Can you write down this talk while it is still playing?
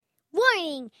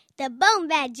Warning! The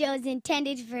BoneBat Show is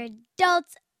intended for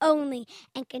adults only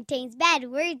and contains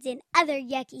bad words and other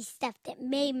yucky stuff that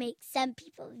may make some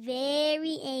people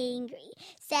very angry.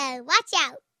 So watch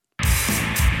out!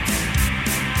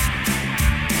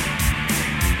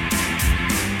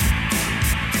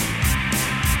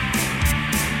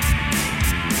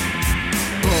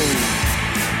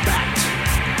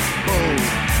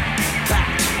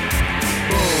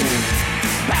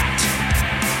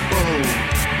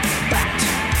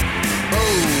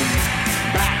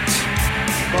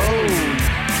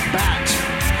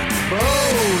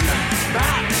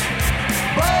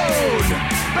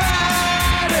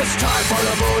 It's time for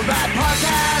the BoneBat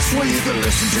Podcast, where you can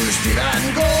listen to Steve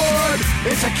and Gord.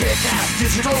 It's a kick-ass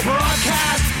digital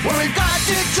broadcast where we've got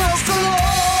dick jokes galore.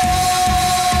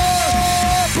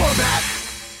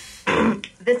 BoneBat.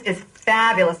 This is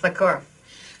fabulous liqueur.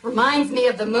 Reminds me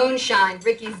of the moonshine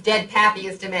Ricky's dead pappy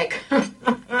used to make. God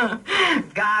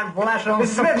bless him. Mrs.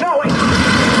 Smith, no, wait.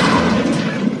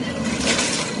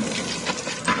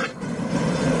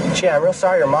 Gee, I'm real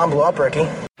sorry your mom blew up, Ricky.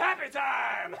 Happy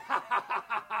time!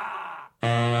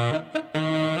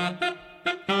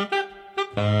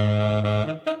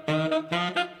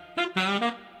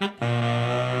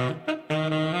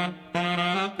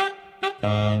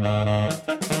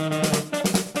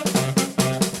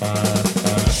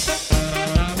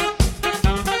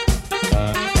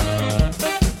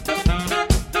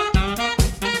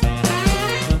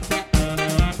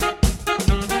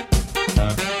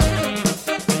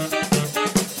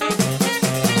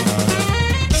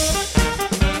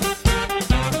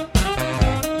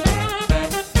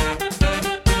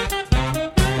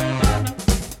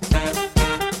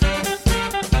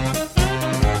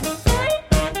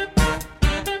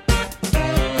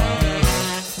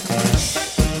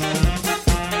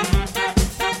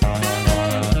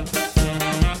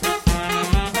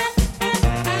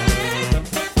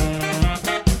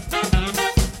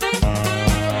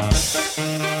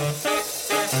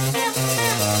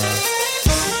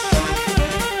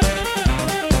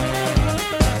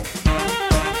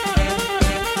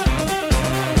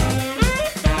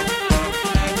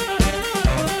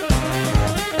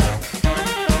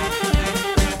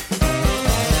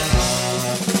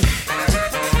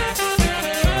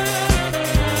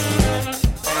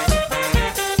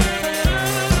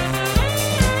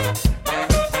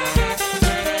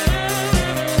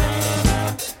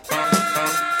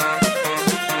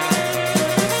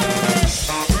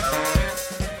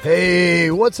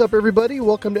 What's up, everybody?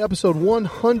 Welcome to episode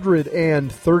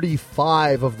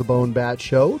 135 of the BoneBat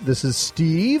Show. This is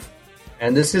Steve.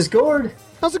 And this is Gord.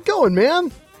 How's it going,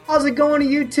 man? How's it going to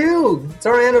you, too? It's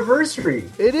our anniversary.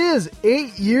 It is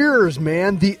 8 years,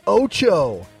 man. The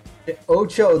Ocho. The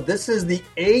Ocho. This is the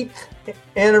 8th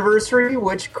anniversary,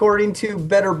 which, according to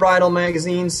Better Bridal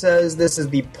magazine, says this is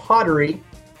the pottery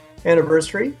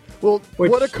anniversary. Well,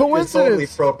 what a coincidence. Is totally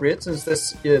appropriate, since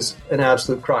this is an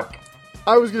absolute crock.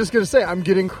 I was just going to say, I'm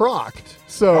getting crocked.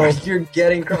 So you're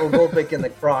getting crocked. We're both making the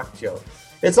crock joke.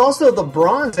 It's also the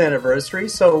bronze anniversary,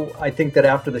 so I think that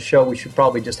after the show, we should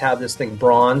probably just have this thing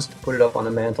bronzed, put it up on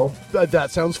the mantle. That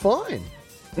sounds fine.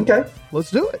 Okay. Let's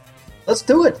do it. Let's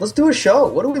do it. Let's do a show.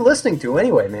 What are we listening to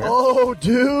anyway, man? Oh,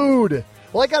 dude.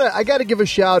 Well, I gotta give a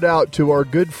shout out to our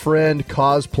good friend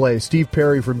Cosplay, Steve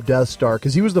Perry from Death Star,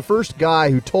 because he was the first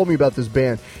guy who told me about this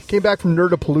band. Came back from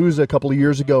Nerdapalooza a couple of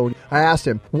years ago, and I asked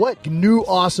him, what new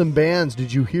awesome bands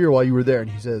did you hear while you were there? And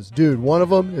he says, dude, one of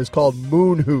them is called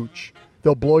HOOCH.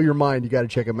 They'll blow your mind. You got to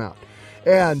check them out.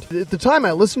 And at the time,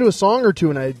 I listened to a song or two,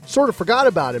 and I sort of forgot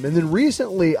about him. And then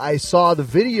recently, I saw the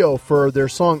video for their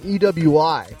song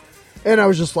EWI, and I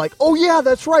was just like, oh, yeah,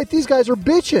 that's right. These guys are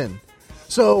bitching.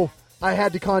 So I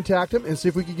had to contact him and see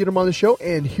if we could get him on the show,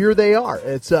 and here they are.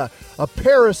 It's a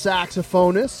pair of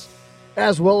saxophonists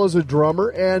as well as a drummer,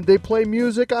 and they play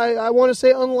music, I want to say,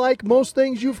 unlike most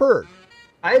things you've heard.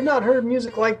 I had not heard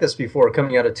music like this before,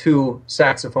 coming out of two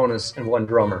saxophonists and one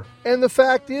drummer. And the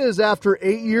fact is, after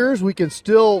 8 years, we can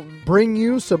still bring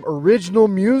you some original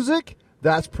music.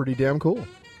 That's pretty damn cool.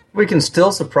 We can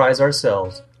still surprise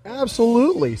ourselves.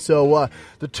 Absolutely. So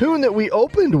the tune that we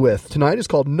opened with tonight is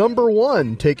called Number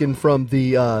One, taken from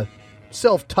the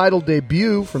self-titled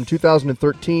debut from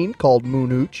 2013 called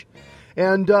HOOCH.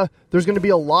 And there's going to be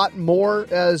a lot more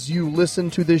as you listen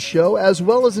to this show, as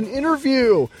well as an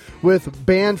interview with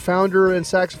band founder and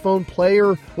saxophone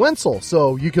player Wenzl.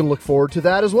 So you can look forward to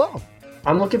that as well.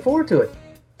 I'm looking forward to it.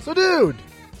 So, dude.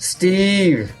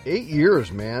 Steve. 8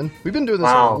 years, man. We've been doing this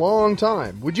a long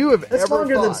time. Would you have That's ever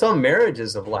longer thought? than some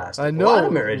marriages have lasted. I know. A lot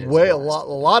of marriages. A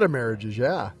lot of marriages,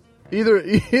 yeah.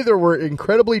 Either were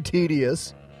incredibly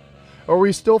tedious, or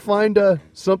we still find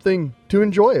something to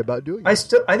enjoy about doing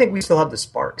it. I think we still have the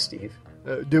spark, Steve.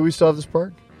 Do we still have the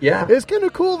spark? Yeah. It's kind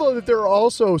of cool, though, that there are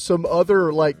also some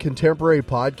other, like, contemporary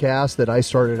podcasts that I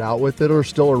started out with that are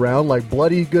still around. Like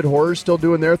Bloody Good Horror is still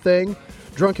doing their thing.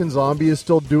 Drunken Zombie is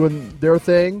still doing their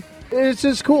thing. And it's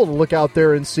just cool to look out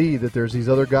there and see that there's these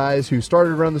other guys who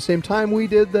started around the same time we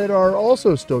did that are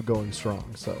also still going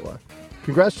strong. So,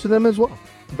 congrats to them as well.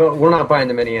 But we're not buying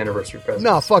them any anniversary presents.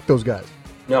 Nah, fuck those guys.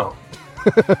 No.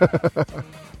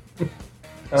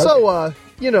 So,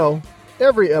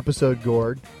 every episode,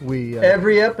 Gord,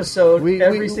 every episode,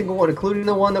 every single one, including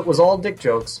the one that was all dick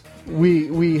jokes.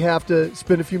 We have to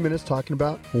spend a few minutes talking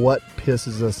about what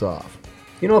pisses us off.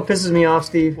 You know what pisses me off,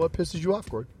 Steve? What pisses you off,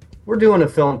 Gord? We're doing a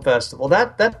film festival.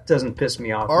 That doesn't piss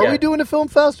me off. Are we doing a film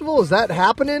festival? Is that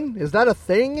happening? Is that a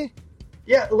thing?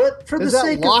 Yeah, for the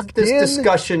sake of this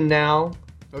discussion now,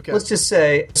 okay, let's just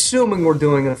say, assuming we're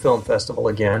doing a film festival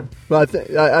again. Well,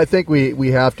 I think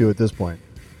we have to at this point.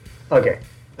 Okay.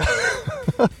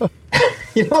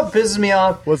 You know what pisses me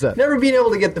off? What's that? Never being able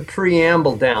to get the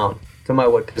preamble down to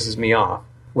what pisses me off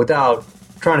without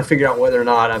trying to figure out whether or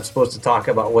not I'm supposed to talk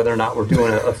about whether or not we're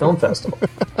doing a film festival.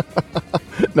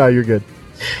 No, you're good.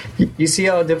 You see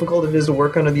how difficult it is to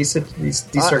work under these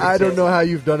circumstances? I don't know how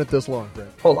you've done it this long, Brent.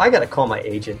 Hold, I got to call my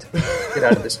agent. Get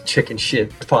out of this chicken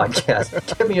shit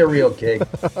podcast. Get me a real gig.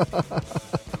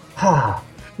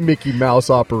 Mickey Mouse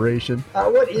operation.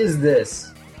 What is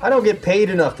this? I don't get paid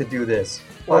enough to do this.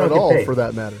 Not at all, for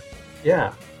that matter.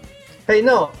 Yeah. Hey,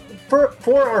 no,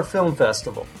 for our film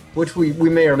festival, which we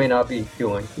may or may not be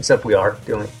doing, except we are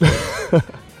doing.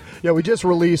 Yeah, we just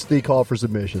released the call for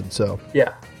submission, so.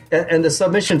 Yeah. And the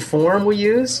submission form we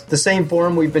use, the same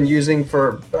form we've been using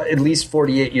for at least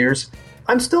 48 years,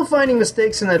 I'm still finding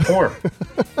mistakes in that form.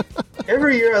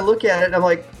 Every year I look at it and I'm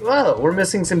like, wow, we're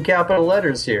missing some capital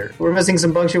letters here. We're missing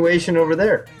some punctuation over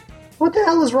there. What the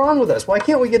hell is wrong with us? Why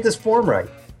can't we get this form right?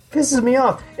 Pisses me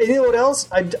off. And you know what else?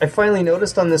 I finally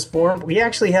noticed on this form, we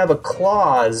actually have a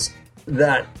clause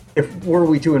that, if were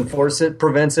we to enforce it,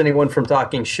 prevents anyone from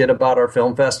talking shit about our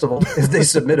film festival if they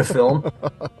submit a film.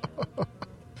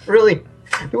 Really?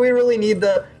 Do we really need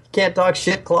the can't talk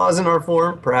shit clause in our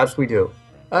form? Perhaps we do.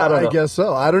 I don't know. I guess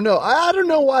so. I don't know. I don't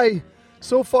know why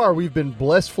so far we've been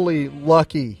blissfully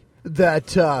lucky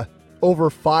that over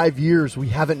 5 years we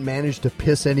haven't managed to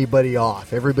piss anybody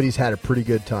off. Everybody's had a pretty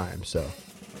good time, so.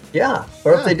 Yeah.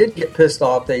 Or if they did get pissed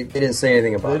off, they didn't say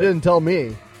anything about it. They didn't tell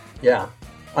me. Yeah.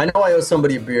 I know I owe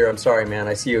somebody a beer. I'm sorry, man.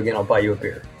 I see you again. I'll buy you a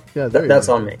beer. Yeah, that's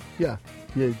on me. Yeah.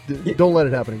 Don't let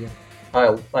it happen again.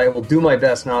 I will do my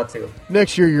best not to.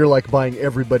 Next year, you're like buying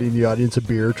everybody in the audience a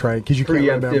beer, because you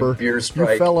can't remember. Beer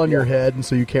strike. You fell on your head, and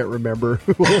so you can't remember.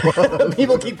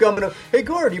 People keep coming up. Hey,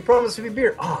 Gord, you promised me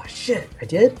beer. Oh, shit, I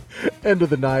did? End of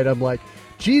the night, I'm like,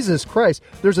 Jesus Christ,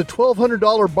 there's a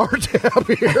 $1,200 bar tab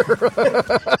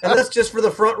here. And that's just for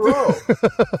the front row.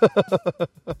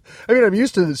 I mean, I'm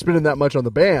used to spending that much on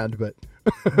the band, but...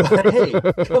 But hey,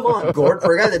 come on, Gord,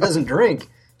 for a guy that doesn't drink.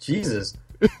 Jesus.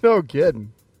 No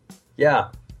kidding. Yeah.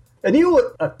 And you know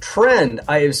what? A trend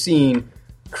I have seen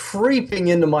creeping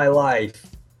into my life,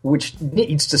 which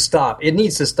needs to stop. It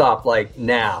needs to stop, like,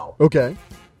 now. Okay.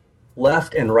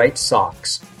 Left and right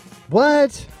socks.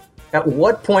 What? At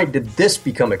what point did this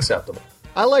become acceptable?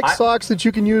 I like socks that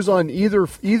you can use on either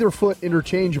foot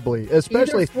interchangeably,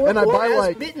 especially. And I buy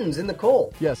like mittens in the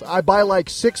cold. Yes, I buy like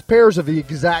 6 pairs of the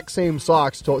exact same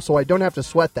socks, so I don't have to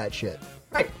sweat that shit.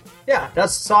 Right. Yeah,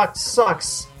 that's socks.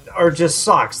 Socks are just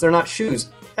socks. They're not shoes.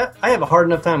 I have a hard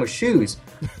enough time with shoes.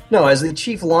 No, as the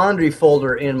chief laundry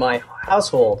folder in my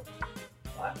household,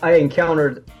 I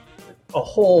encountered a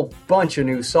whole bunch of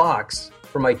new socks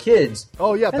for my kids.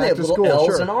 Oh yeah, and back they have to little school. L's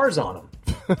Sure. and R's on them.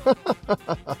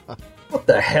 What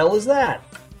the hell is that?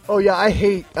 Oh yeah,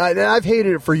 I've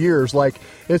hated it for years. Like,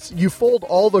 you fold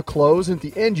all the clothes, and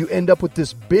at the end you end up with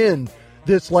this bin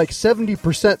that's like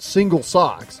 70% single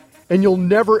socks, and you'll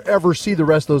never ever see the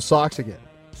rest of those socks again.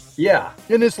 Yeah.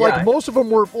 And it's like most of them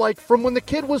were like from when the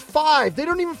kid was 5. They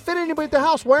don't even fit anybody at the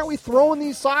house. Why aren't we throwing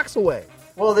these socks away?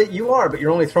 Well, you are, but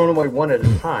you're only throwing away one at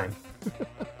a time.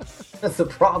 That's the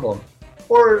problem.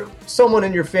 Or someone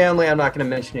in your family, I'm not going to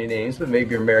mention any names, but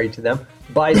maybe you're married to them,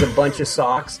 buys a bunch of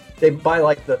socks. They buy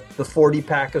like the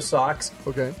 40-pack of socks.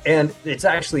 Okay. And it's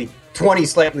actually 20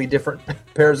 slightly different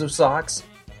pairs of socks.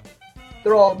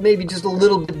 They're all maybe just a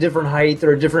little bit different height.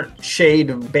 They're a different shade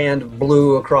of band of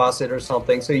blue across it or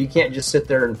something. So you can't just sit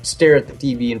there and stare at the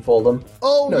TV and fold them.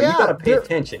 Oh, no, yeah. you got to pay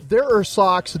attention. There are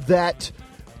socks that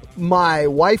my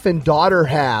wife and daughter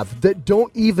have that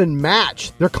don't even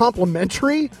match. They're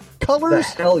complementary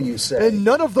colors. The hell you say? And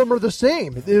none of them are the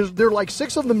same. There are like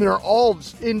 6 of them that are all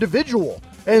individual.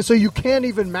 And so you can't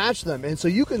even match them. And so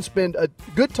you can spend a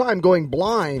good time going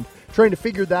blind trying to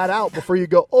figure that out before you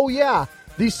go, oh yeah,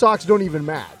 these socks don't even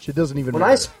match. It doesn't even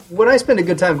matter. When I spend a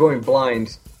good time going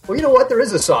blind, well, you know what? There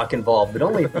is a sock involved, but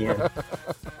only at the end.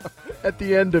 At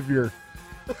the end of your...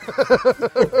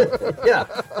 Yeah.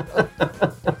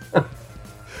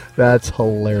 That's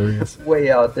hilarious.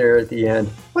 Way out there at the end.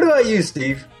 What about you,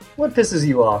 Steve? What pisses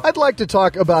you off? I'd like to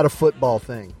talk about a football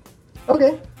thing.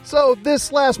 Okay. So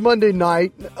this last Monday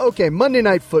Night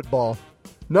Football,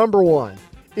 number 1,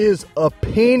 is a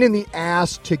pain in the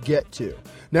ass to get to.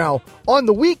 Now, on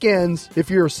the weekends, if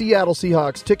you're a Seattle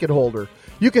Seahawks ticket holder,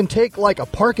 you can take like a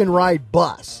park and ride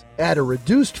bus at a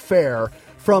reduced fare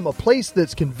from a place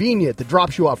that's convenient that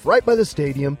drops you off right by the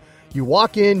stadium. You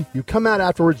walk in, you come out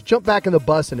afterwards, jump back in the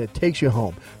bus, and it takes you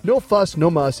home. No fuss,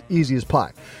 no muss, easy as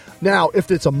pie. Now,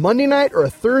 if it's a Monday night or a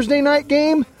Thursday night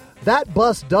game, that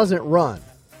bus doesn't run.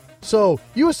 So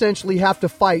you essentially have to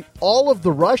fight all of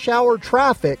the rush hour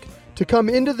traffic to come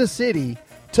into the city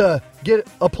to get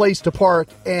a place to park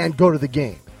and go to the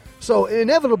game. So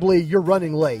inevitably, you're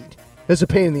running late. It's a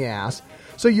pain in the ass.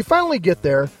 So you finally get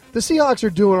there. The Seahawks are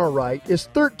doing all right. It's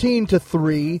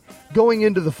 13-3 going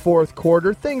into the fourth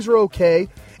quarter. Things are okay.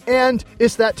 And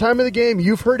it's that time of the game.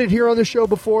 You've heard it here on the show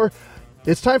before.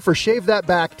 It's time for Shave That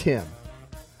Back Tim.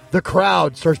 The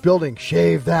crowd starts building.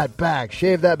 Shave that back.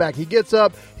 Shave that back. He gets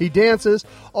up. He dances.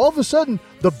 All of a sudden,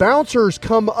 the bouncers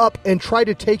come up and try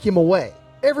to take him away.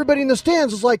 Everybody in the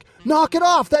stands is like, knock it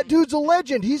off. That dude's a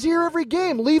legend. He's here every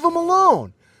game. Leave him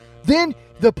alone. Then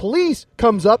the police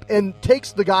comes up and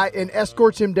takes the guy and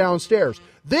escorts him downstairs.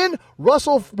 Then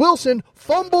Russell Wilson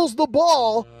fumbles the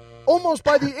ball almost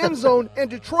by the end zone, and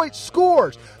Detroit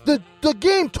scores. The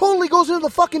game totally goes into the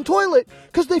fucking toilet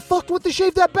because they fucked with the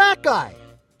Shave That Back guy.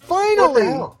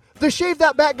 Finally, the Shave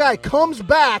That Back guy comes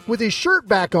back with his shirt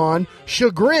back on,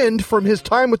 chagrined from his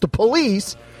time with the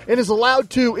police, and is allowed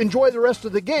to enjoy the rest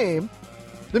of the game.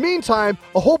 In the meantime,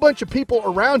 a whole bunch of people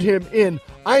around him in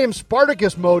I am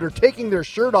Spartacus mode are taking their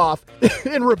shirt off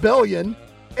in rebellion.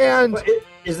 And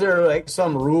is there like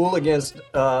some rule against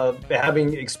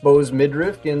having exposed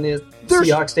midriff in the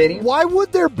Seahawks stadium? Why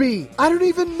would there be? I don't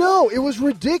even know. It was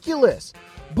ridiculous.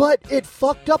 But it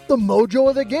fucked up the mojo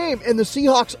of the game, and the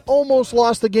Seahawks almost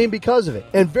lost the game because of it.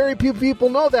 And very few people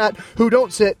know that who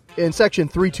don't sit in section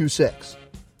 326.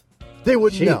 They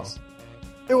wouldn't know.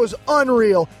 It was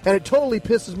unreal, and it totally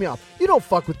pisses me off. You don't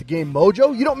fuck with the game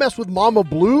mojo. You don't mess with Mama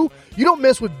Blue. You don't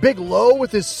mess with Big Low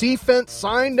with his C-fence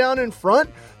sign down in front.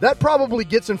 That probably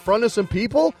gets in front of some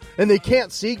people, and they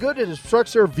can't see good. It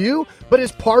obstructs their view, but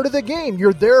it's part of the game.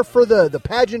 You're there for the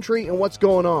pageantry and what's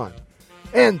going on.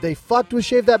 And they fucked with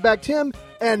Shave That Back Tim,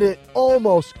 and it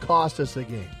almost cost us the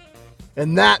game.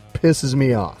 And that pisses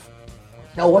me off.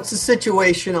 Now, what's the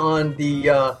situation on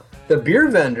the beer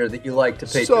vendor that you like to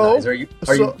patronize? Are you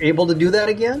able to do that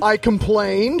again? I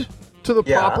complained to the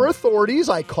proper authorities.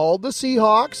 I called the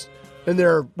Seahawks and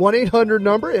their 1-800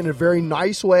 number in a very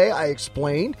nice way. I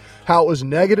explained how it was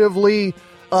negatively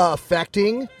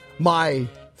affecting my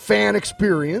fan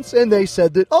experience, and they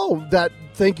said that,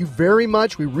 thank you very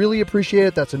much. We really appreciate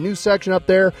it. That's a new section up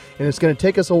there, and it's going to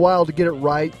take us a while to get it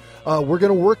right. We're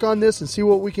going to work on this and see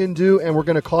what we can do, and we're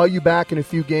going to call you back in a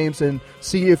few games and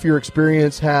see if your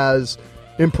experience has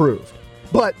improved.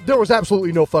 But there was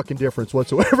absolutely no fucking difference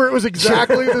whatsoever. It was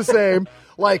exactly the same.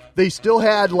 Like, they still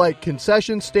had, like,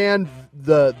 concession stand.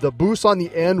 The booths on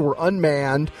the end were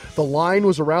unmanned. The line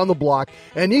was around the block.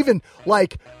 And even,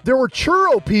 like, there were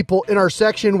churro people in our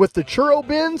section with the churro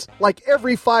bins, like,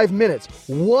 every 5 minutes.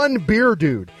 One beer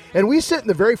dude. And we sit in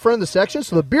the very front of the section,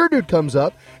 so the beer dude comes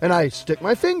up, and I stick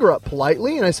my finger up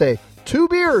politely, and I say, 2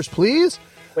 beers, please.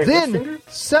 Wait, then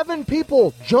 7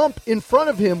 people jump in front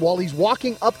of him while he's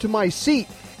walking up to my seat,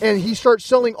 and he starts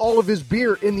selling all of his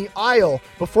beer in the aisle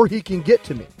before he can get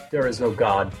to me. There is no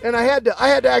God. And I had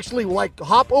to actually, like,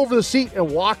 hop over the seat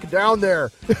and walk down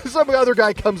there. Some other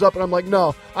guy comes up, and I'm like,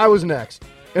 no, I was next.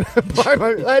 And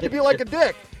I had to be like a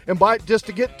dick and buy just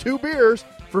to get 2 beers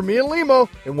for me and Limo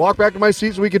and walk back to my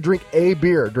seat so we could drink a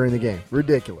beer during the game.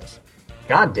 Ridiculous.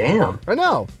 God damn. I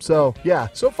know. So, yeah,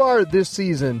 so far this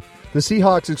season, the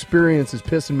Seahawks experience is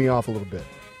pissing me off a little bit.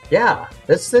 Yeah,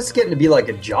 that's getting to be like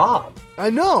a job. I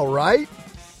know, right?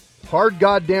 Hard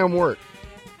goddamn work.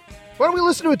 Why don't we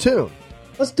listen to a tune?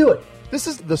 Let's do it. This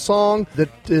is the song that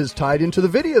is tied into the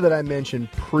video that I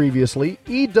mentioned previously,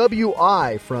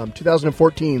 EWI from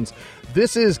 2014's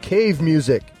This Is Cave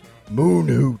Music, Moon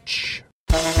Hooch.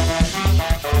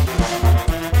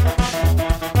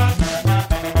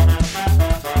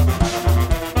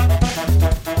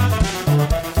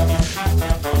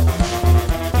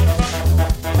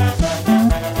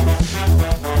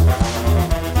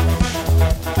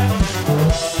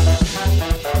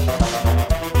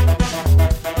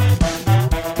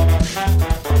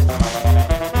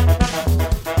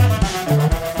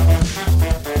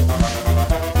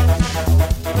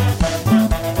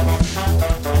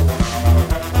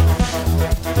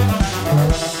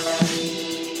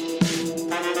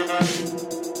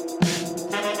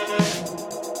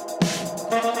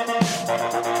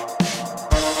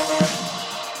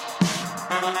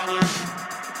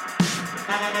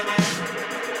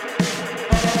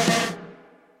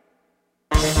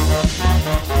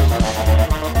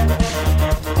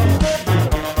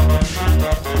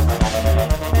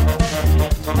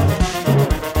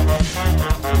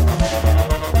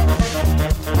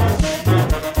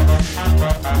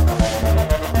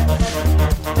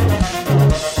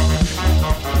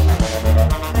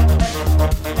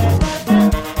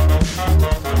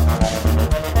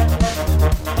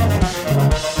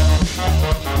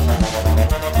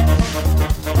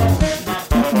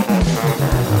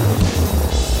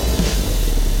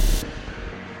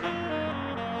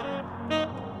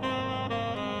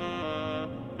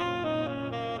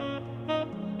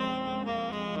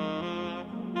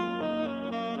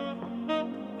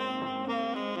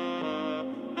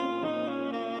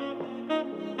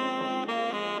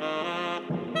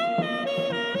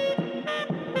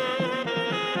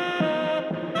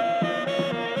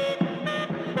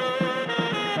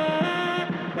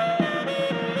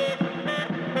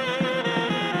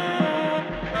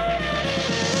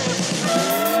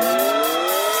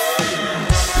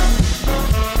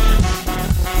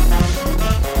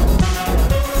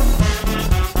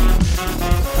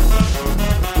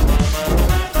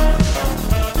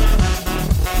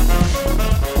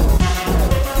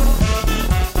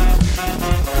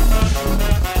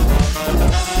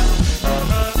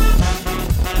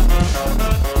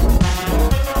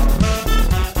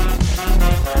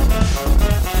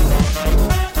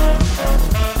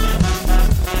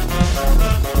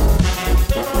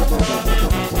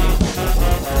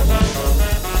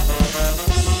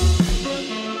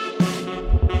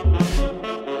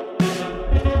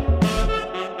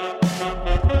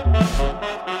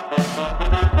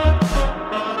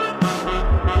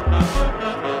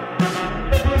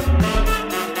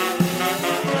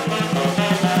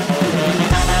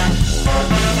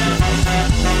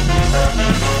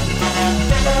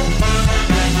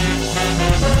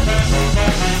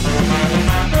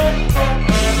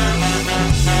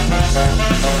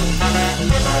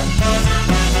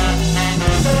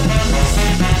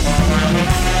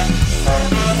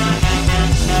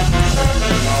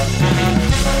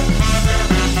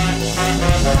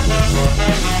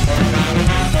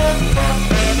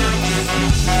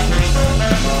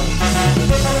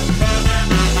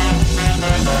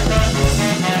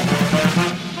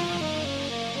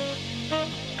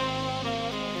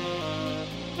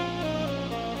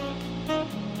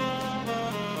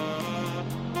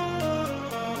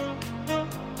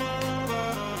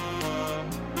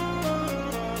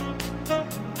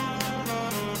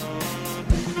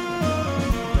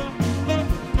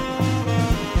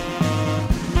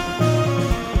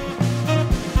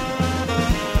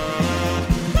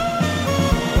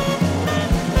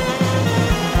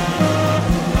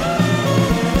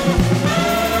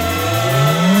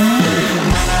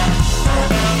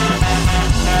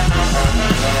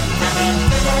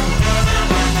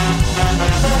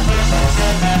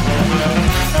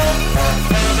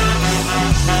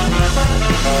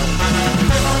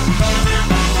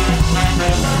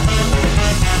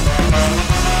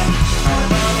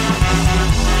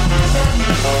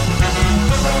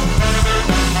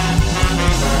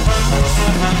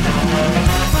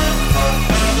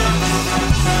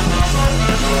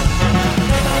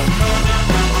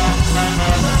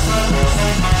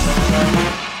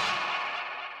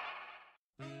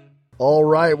 All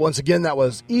right. Once again, that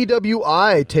was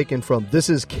EWI taken from This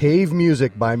Is Cave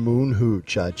Music by Moon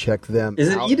Hooch. Check them Is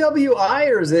it out. EWI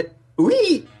or is it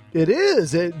OOI? It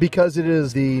is, because it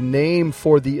is the name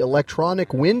for the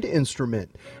electronic wind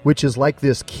instrument, which is like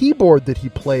this keyboard that he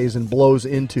plays and blows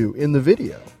into in the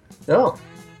video. Oh.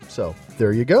 So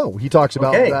there you go. He talks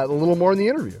about that a little more in the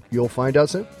interview. You'll find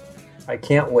out soon. I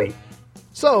can't wait.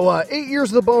 So 8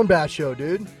 years of the BoneBat Show,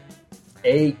 dude.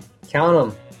 8.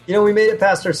 Count them. You know, we made it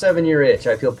past our 7-year itch.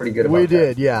 I feel pretty good about that. We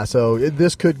did, yeah. So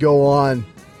this could go on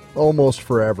almost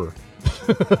forever.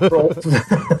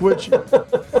 Which...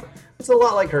 It's a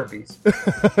lot like herpes.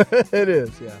 It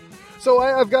is, yeah. So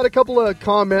I've got a couple of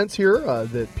comments here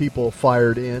that people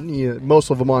fired in,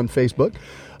 most of them on Facebook.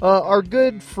 Our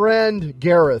good friend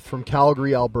Gareth from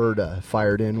Calgary, Alberta,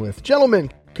 fired in with,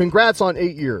 "Gentlemen, congrats on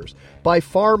 8 years. By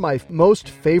far my most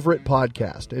favorite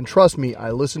podcast. And trust me, I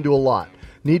listen to a lot.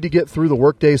 Need to get through the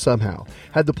workday somehow.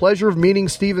 Had the pleasure of meeting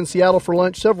Steve in Seattle for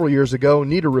lunch several years ago.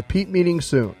 Need a repeat meeting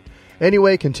soon.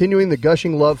 Anyway, continuing the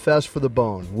gushing love fest for the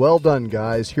Bone. Well done,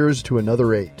 guys. Here's to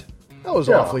another 8. That was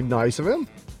awfully nice of him.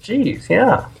 Jeez,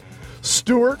 yeah.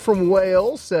 Stuart from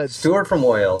Wales said... Stuart from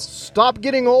Wales. "Stop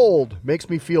getting old. Makes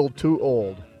me feel too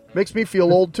old. Makes me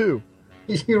feel old, too."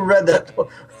 You read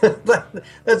that.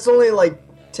 That's only like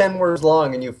 10 words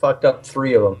long, and you fucked up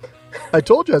 3 of them. I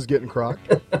told you I was getting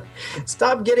crocked.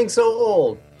 "Stop getting so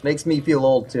old. Makes me feel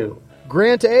old, too."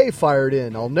 Grant A fired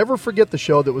in. "I'll never forget the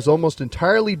show that was almost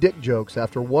entirely dick jokes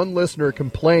after one listener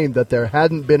complained that there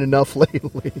hadn't been enough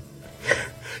lately."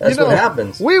 That's what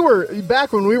happens. We were,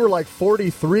 back when we were like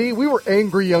 43, we were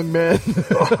angry young men.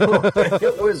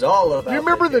 It was all about You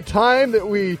remember the time that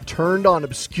we turned on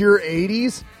Obscure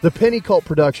 80s? The Penny Cult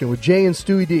production with Jay and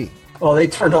Stewie D. Oh, they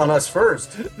turned on us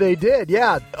first. They did,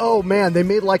 yeah. Oh, man, they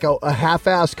made like a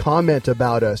half-assed comment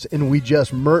about us, and we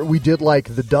just we did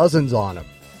like the dozens on them.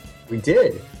 We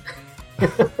did.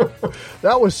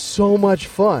 That was so much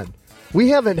fun. We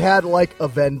haven't had like a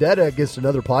vendetta against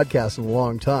another podcast in a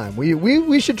long time.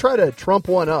 We should try to trump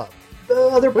one up. The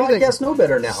other podcasts know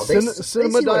better now.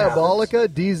 Cinema Diabolica,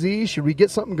 DZ, should we get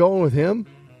something going with him?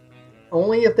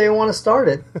 Only if they want to start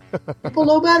it. People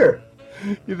know better.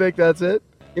 You think that's it?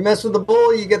 You mess with the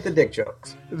bull, you get the dick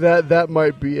jokes. That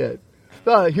might be it.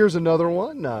 Here's another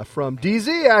one from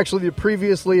DZ, actually, the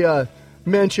previously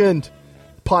mentioned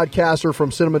podcaster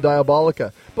from Cinema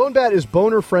Diabolica. "BoneBat is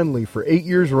boner friendly for 8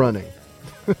 years running."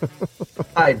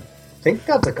 I think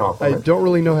that's a compliment. I don't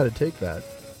really know how to take that.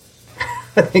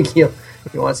 I think he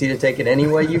wants you to take it any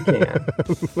way you can.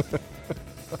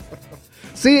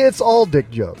 See, it's all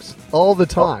dick jokes all the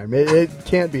time. It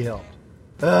can't be helped.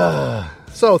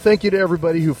 So thank you to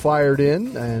everybody who fired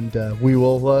in, and we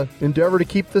will endeavor to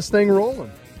keep this thing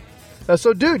rolling.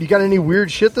 So, dude, you got any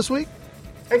weird shit this week?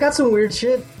 I got some weird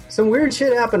shit. Some weird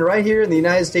shit happened right here in the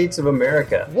United States of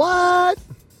America. What?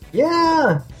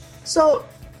 Yeah. So,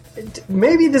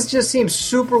 maybe this just seems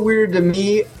super weird to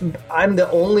me. I'm the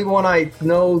only one I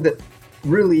know that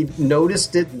really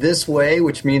noticed it this way,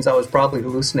 which means I was probably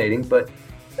hallucinating. But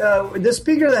the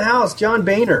Speaker of the House, John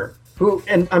Boehner, who,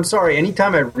 and I'm sorry,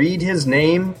 anytime I read his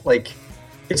name, like,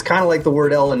 it's kind of like the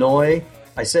word Illinois.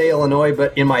 I say Illinois,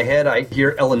 but in my head I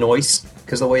hear Illinois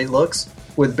because of the way it looks.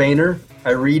 With Boehner,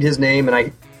 I read his name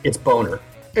and it's Boner.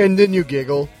 And then you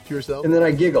giggle to yourself? And then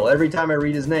I giggle every time I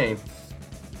read his name.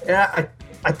 And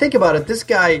I think about it, this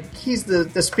guy, he's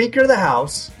the Speaker of the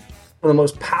House, one of the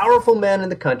most powerful men in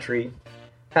the country,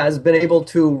 has been able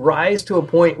to rise to a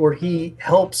point where he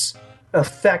helps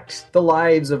affect the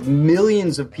lives of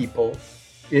millions of people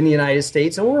in the United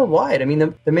States and worldwide. I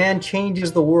mean, the man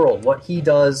changes the world. What he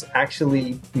does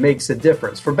actually makes a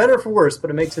difference. For better or for worse, but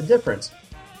it makes a difference.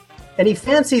 And he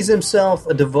fancies himself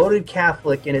a devoted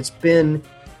Catholic, and it's been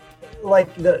like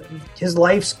his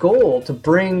life's goal to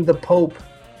bring the Pope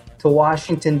to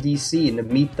Washington, D.C. and to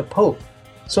meet the Pope.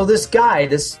 So this guy,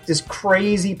 this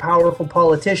crazy, powerful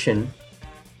politician,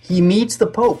 he meets the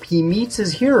Pope. He meets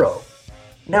his hero.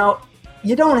 Now,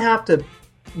 you don't have to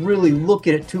really look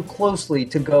at it too closely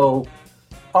to go,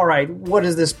 all right, what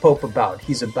is this Pope about?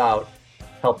 He's about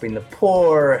helping the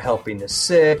poor, helping the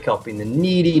sick, helping the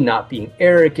needy, not being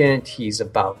arrogant. He's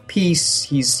about peace.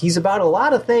 He's about a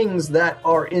lot of things that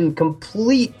are in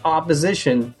complete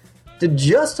opposition to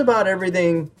just about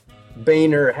everything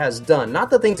Boehner has done.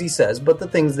 Not the things he says, but the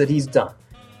things that he's done.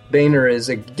 Boehner is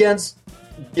against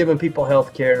giving people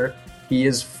health care. He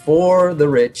is for the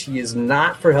rich. He is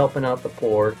not for helping out the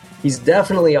poor. He's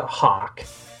definitely a hawk.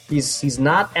 He's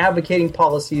not advocating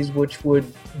policies which would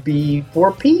be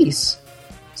for peace.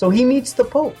 So he meets the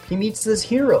Pope. He meets this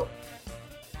hero.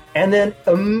 And then,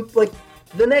 like,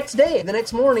 the next day, the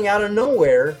next morning, out of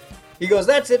nowhere, He goes,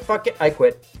 that's it, fuck it, I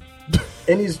quit.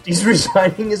 And he's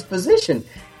resigning his position.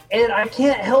 And I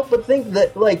can't help but think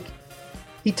that, like,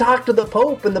 he talked to the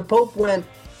Pope, and the Pope went,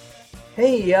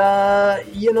 hey,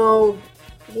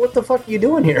 what the fuck are you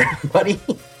doing here, buddy?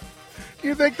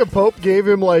 You think the Pope gave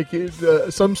him, like,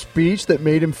 some speech that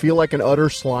made him feel like an utter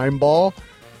slime ball?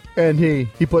 And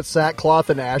he put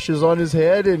sackcloth and ashes on his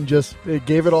head and just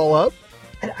gave it all up?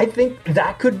 I think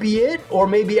that could be it. Or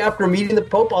maybe after meeting the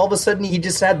Pope, all of a sudden he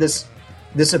just had this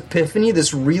epiphany,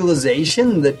 this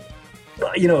realization that,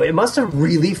 it must have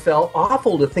really felt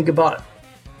awful to think about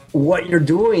what you're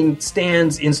doing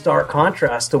stands in stark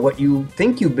contrast to what you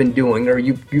think you've been doing or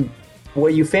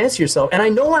what you fancy yourself. And I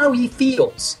know how he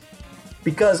feels,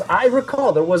 because I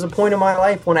recall there was a point in my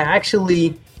life when I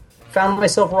actually found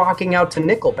myself rocking out to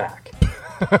Nickelback.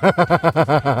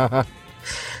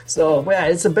 So, yeah,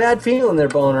 it's a bad feeling there,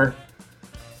 Boner.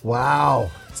 Wow.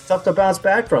 It's tough to bounce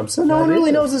back from. So no one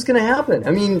really knows what's going to happen.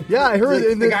 I mean, yeah, I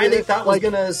heard the guy they thought was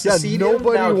going to succeed him,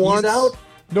 now he's out.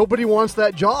 Nobody wants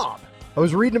that job. I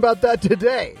was reading about that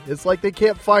today. It's like they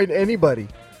can't find anybody.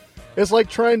 It's like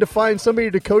trying to find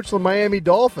somebody to coach the Miami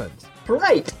Dolphins.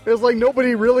 Right. It's like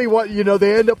nobody really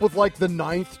they end up with like the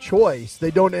 9th choice.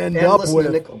 They don't end up with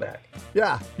Nickelback.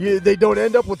 Yeah, they don't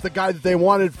end up with the guy that they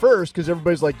wanted first because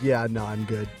everybody's like, yeah, no, I'm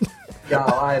good.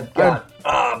 Yeah,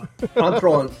 I'm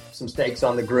throwing some steaks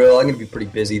on the grill. I'm going to be pretty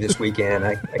busy this weekend.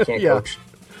 I can't coach.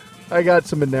 I got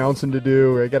some announcing to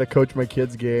do. I got to coach my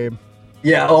kid's game.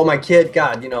 Yeah, my kid,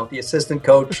 God, the assistant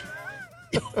coach,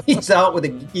 he's out with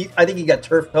I think he got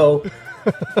turf toe.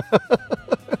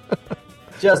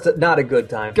 Just not a good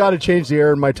time. Got to change the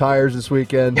air in my tires this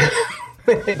weekend.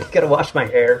 Got to wash my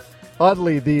hair.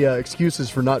 Oddly, the excuses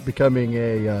for not becoming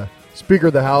a Speaker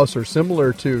of the House are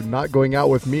similar to not going out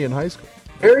with me in high school.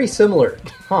 Very similar,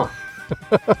 huh?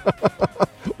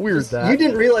 Weird that. You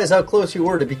didn't realize how close you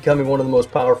were to becoming one of the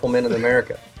most powerful men in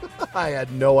America. I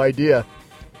had no idea.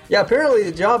 Yeah, apparently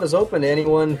the job is open to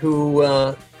anyone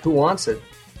who wants it.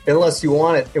 Unless you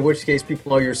want it, in which case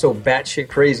people know you're so batshit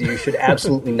crazy you should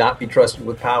absolutely not be trusted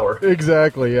with power.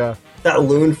 Exactly, yeah. That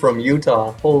loon from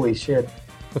Utah. Holy shit.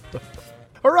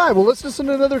 All right, well, let's listen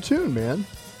to another tune, man.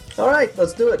 All right,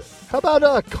 let's do it. How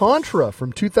about Contra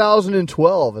from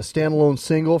 2012, a standalone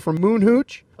single from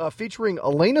HOOCH, featuring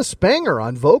Elena Spanger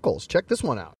on vocals. Check this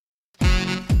one out.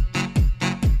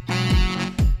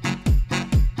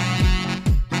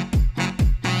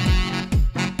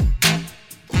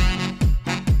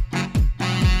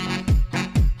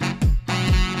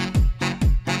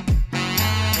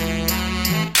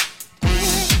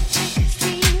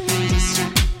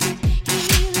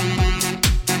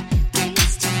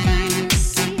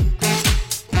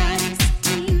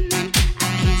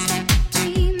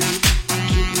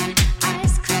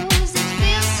 Eyes closed, it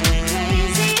feels so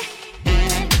crazy.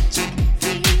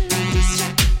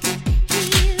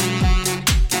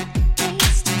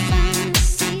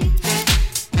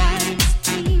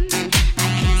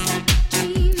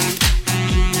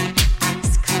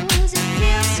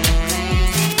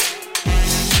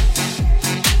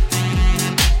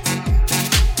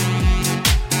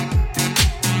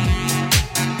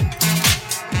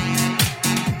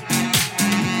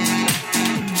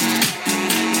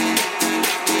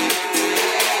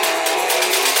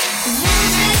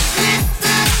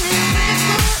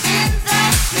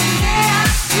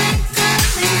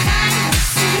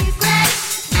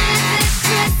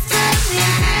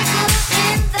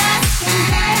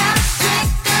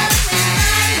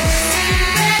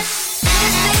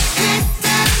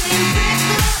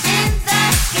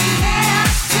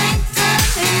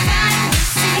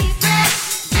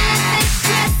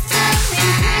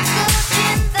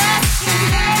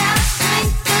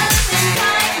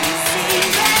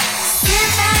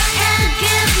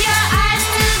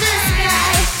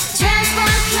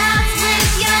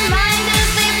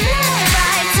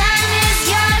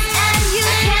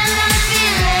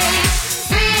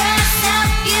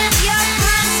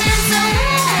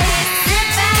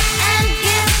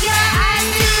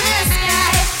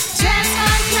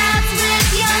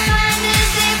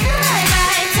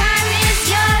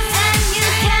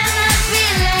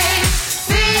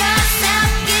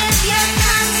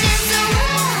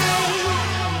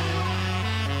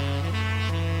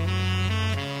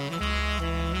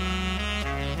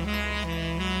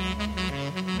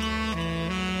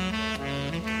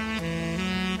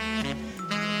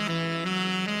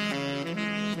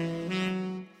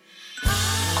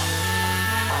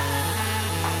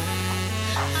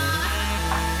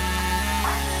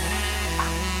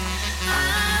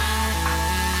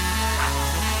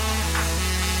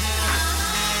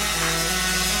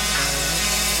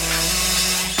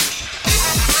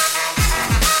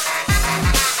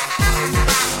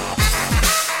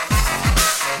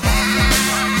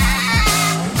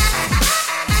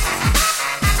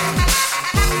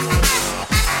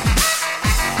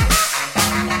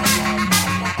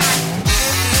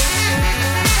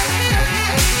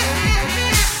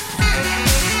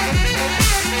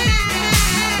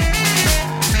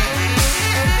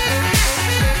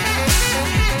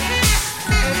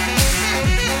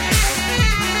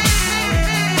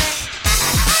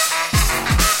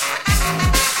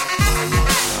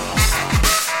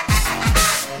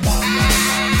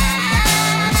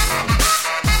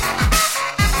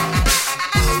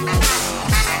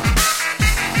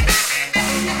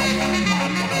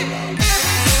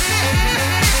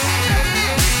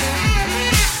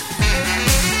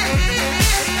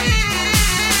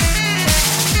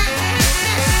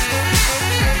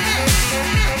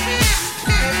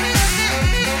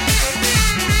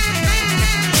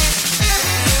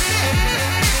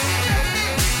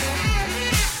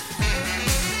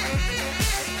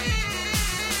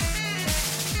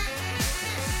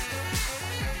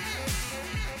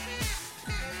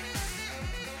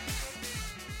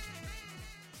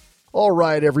 All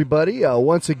right, everybody.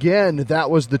 Once again,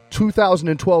 that was the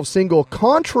 2012 single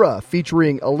Contra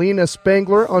featuring Alina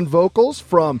Spengler on vocals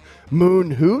from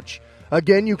HOOCH.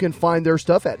 Again, you can find their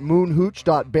stuff at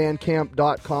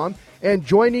moonhooch.bandcamp.com. And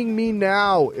joining me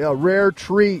now, a rare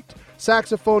treat,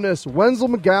 saxophonist Wenzl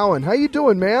McGowen. How you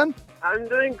doing, man? I'm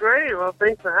doing great. Well,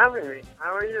 thanks for having me.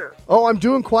 How are you? Oh, I'm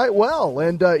doing quite well.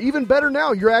 And even better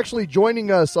now, you're actually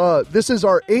joining us. This is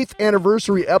our 8th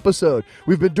anniversary episode.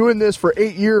 We've been doing this for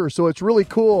 8 years, so it's really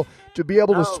cool to be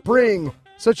able to spring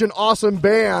such an awesome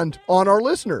band on our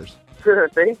listeners.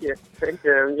 Thank you.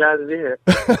 I'm glad to be here.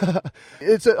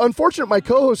 It's unfortunate my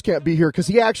co-host can't be here because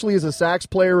he actually is a sax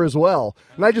player as well.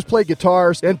 And I just play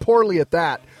guitars, and poorly at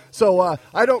that. So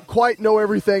I don't quite know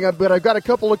everything, but I've got a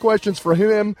couple of questions for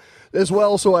him as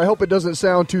well, so I hope it doesn't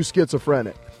sound too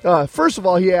schizophrenic. First of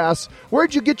all, he asks,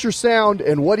 where'd you get your sound,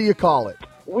 and what do you call it?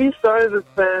 We started this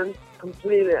band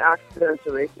completely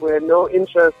accidentally. We had no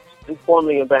interest in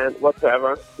forming a band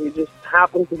whatsoever. We just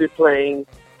happened to be playing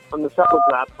on the several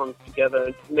platforms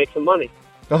together to make some money.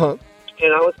 Uh-huh.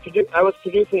 And I was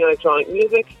producing electronic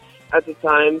music at the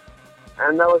time,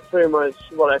 and that was pretty much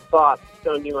what I thought was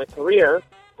going to be my career.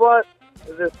 But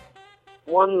this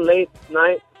one late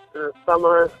night in the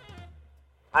summer,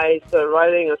 I started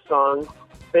writing a song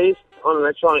based on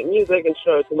electronic music and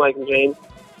showed it to Mike and James,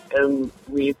 and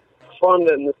we performed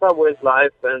it in the subways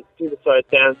live, and people started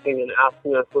dancing and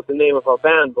asking us what the name of our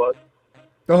band was.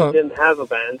 Uh-huh. We didn't have a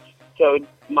band, so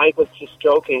Mike was just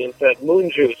joking and said, Moon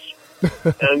Juice,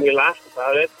 and we laughed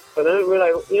about it. But then we were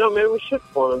like, maybe we should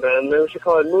form a band, maybe we should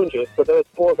call it Moon Juice, but there was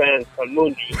 4 bands called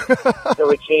Moon Juice, so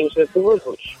we changed it to Moon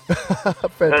Hooch.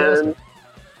 Fantastic. And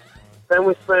then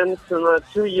we spent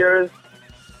 2 years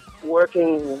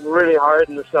working really hard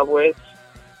in the subways,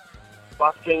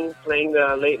 busking, playing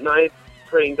the late nights,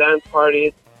 creating dance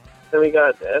parties. Then we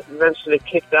got eventually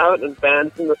kicked out and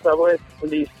banned from the subways.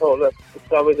 Police told us the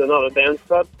subways are not a dance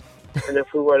club, and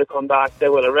if we were to come back, they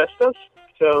would arrest us.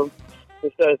 So we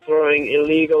started throwing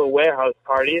illegal warehouse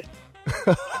parties.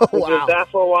 We did that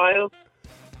for a while,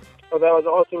 but that was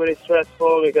also really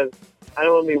stressful because I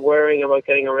don't want to be worrying about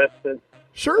getting arrested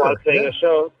while playing a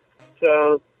show.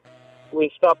 So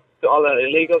we stopped all that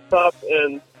illegal stuff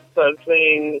and started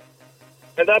playing.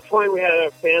 At that point, we had a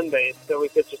fan base, so we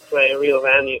could just play real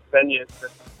venues and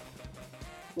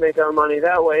make our money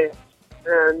that way.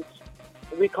 And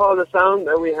we call the sound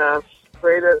that we have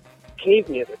created cave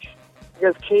music.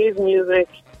 Because cave music,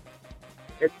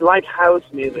 it's like house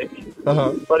music,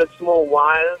 but it's more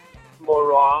wild, more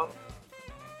raw,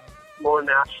 more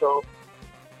natural.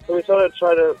 So we sort of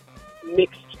try to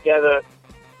mix together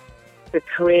the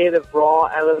creative raw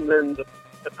element of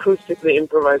acoustically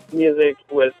improvised music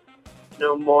with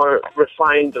more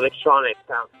refined electronic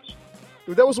sounds.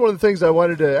 That was one of the things I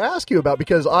wanted to ask you about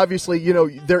because obviously,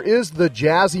 there is the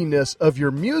jazziness of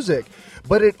your music,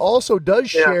 but it also does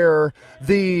share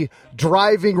the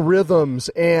driving rhythms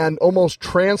and almost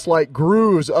trance-like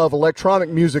grooves of electronic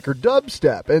music or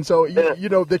dubstep. And so,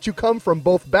 that you come from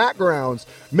both backgrounds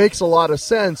makes a lot of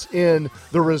sense in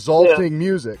the resulting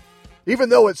music, even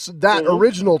though it's that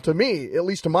original to me, at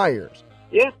least to my ears.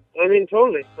 Yeah,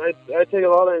 totally. I take a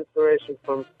lot of inspiration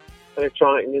from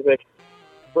electronic music.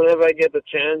 Whenever I get the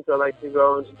chance, I like to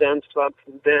go into dance clubs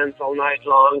and dance all night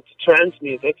long to trance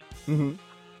music. Mm-hmm.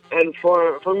 And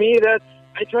for me,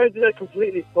 I try to do that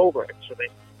completely sober, actually.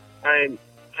 I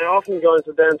often go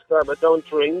into a dance club, I don't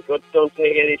drink or don't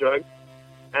take any drugs,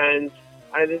 and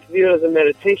I just view it as a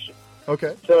meditation.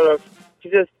 Okay. Sort of to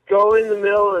just go in the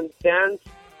middle and dance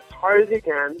as hard as you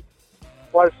can,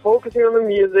 while focusing on the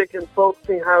music and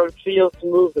focusing how it feels to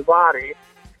move the body.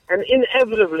 And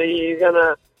inevitably, you're going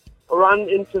to run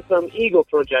into some ego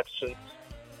projections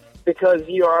because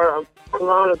you are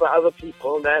surrounded by other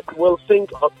people that will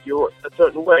think of you a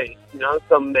certain way.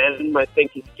 Some men might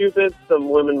think you're stupid, some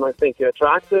women might think you're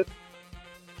attractive,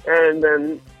 and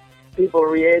then people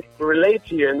relate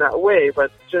to you in that way.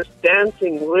 But just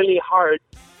dancing really hard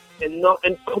and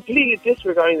completely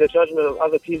disregarding the judgment of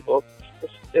other people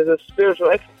is a spiritual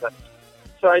exercise.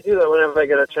 So I do that whenever I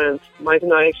get a chance. Mike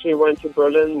and I actually went to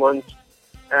Berlin once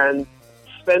and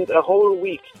spent a whole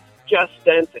week just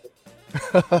dancing.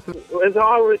 It's all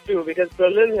I always do because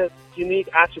Berlin has unique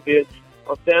attributes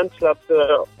of dance clubs that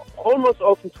are almost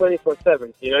open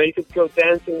 24/7. You could go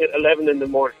dancing at 11 in the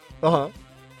morning. Uh-huh.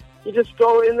 You just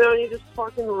go in there and you just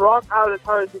fucking rock out as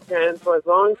hard as you can for as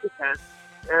long as you can,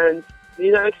 and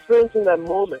experiencing that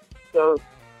moment. So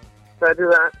I do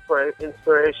that for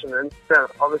inspiration, and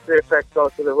that obviously affects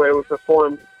also the way we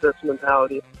perform this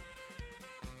mentality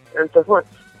and so forth.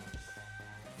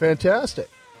 Fantastic.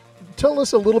 tell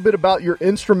us a little bit about your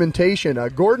instrumentation.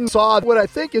 Gordon saw what I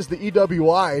think is the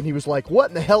EWI, and he was like, what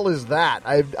in the hell is that?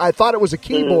 I thought it was a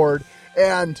keyboard,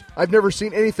 and I've never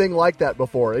seen anything like that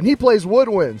before. And he plays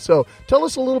woodwind, so tell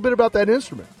us a little bit about that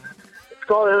instrument. It's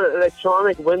called an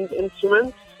electronic wind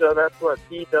instrument, so that's what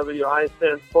EWI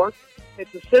stands for.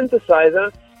 It's a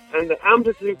synthesizer, and the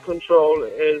amplitude control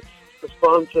is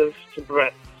responsive to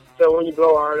breath. So when you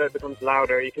blow harder, it becomes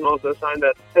louder. You can also assign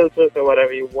that filters or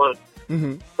whatever you want.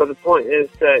 Mm-hmm. So the point is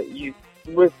that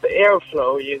with the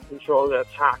airflow, you control the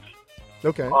attack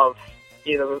of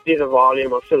either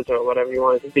volume or filter or whatever you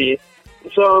want it to be.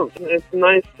 So it's a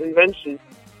nice invention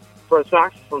for a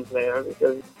saxophone player,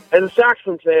 because as a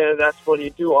saxophone player, that's what you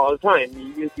do all the time.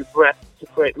 You use your breath to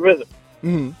create rhythm.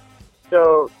 Mm-hmm.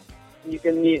 So you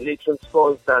can neatly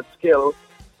transpose that skill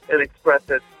and express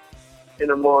it in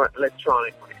a more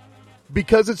electronic way.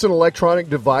 Because it's an electronic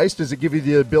device, does it give you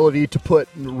the ability to put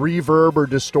reverb or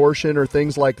distortion or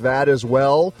things like that as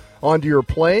well onto your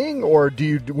playing, or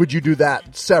would you do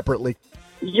that separately?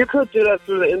 You could do that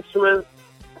through the instrument.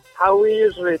 How we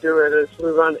usually do it is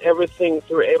we run everything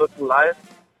through Ableton Live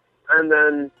and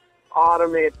then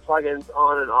automate plugins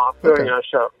on and off during our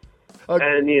show.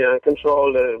 And,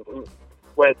 control the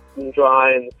wet and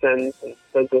dry and sends and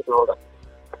filters and all that.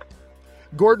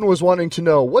 Gordon was wanting to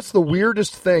know, what's the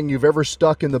weirdest thing you've ever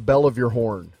stuck in the bell of your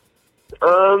horn?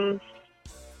 Not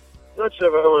sure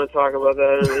if I want to talk about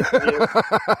that in an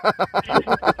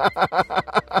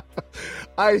interview.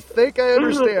 I think I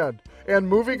understand. And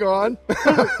moving on.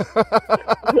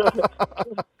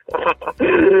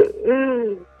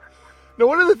 Now,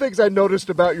 one of the things I noticed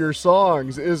about your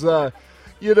songs is,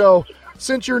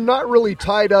 since you're not really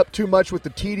tied up too much with the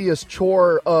tedious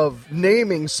chore of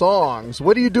naming songs,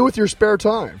 what do you do with your spare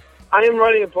time? I am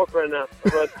writing a book right now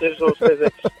about digital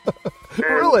physics.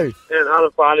 Really? And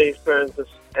out-of-body experiences.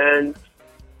 And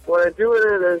what I do with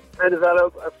it is I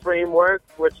develop a framework,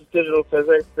 which is digital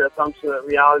physics, the assumption that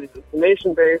reality is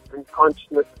information-based and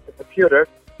consciousness is a computer.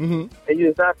 Mm-hmm. I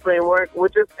use that framework,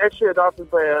 which is actually adopted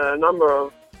by a number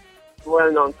of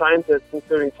well-known scientists,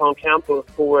 including Tom Campbell,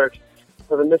 who works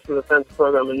for the Missile Defense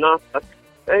Program in NASA.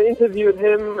 I interviewed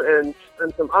him and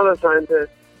some other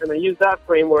scientists, and I used that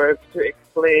framework to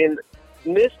explain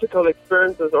mystical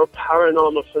experiences or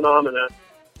paranormal phenomena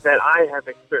that I have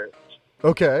experienced.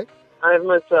 Okay. I have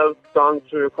myself gone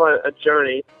through quite a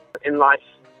journey in life.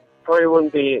 Probably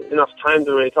wouldn't be enough time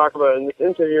to really talk about it in this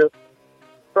interview,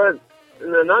 but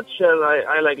in a nutshell,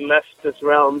 I left this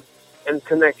realm and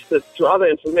connected to other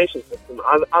information systems,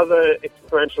 other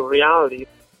experiential realities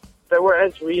that were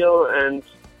as real and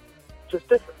just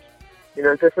different,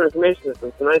 different information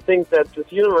systems. And I think that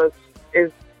this universe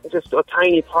is just a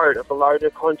tiny part of a larger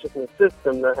consciousness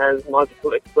system that has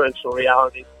multiple experiential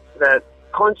realities that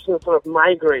consciousness sort of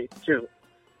migrates to.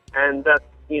 And that's,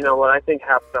 what I think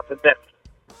happens after death.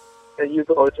 And you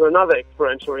go to another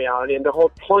experiential reality, and the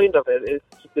whole point of it is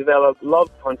to develop love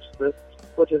consciousness,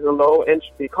 which is a low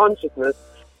entropy consciousness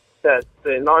that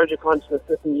the larger consciousness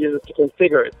system uses to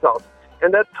configure itself.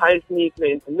 And that ties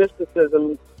neatly into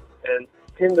mysticism and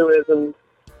Hinduism,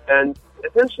 and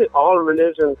essentially all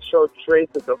religions show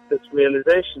traces of this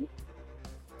realization.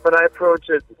 But I approach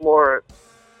it more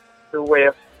the way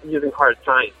of using hard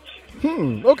science.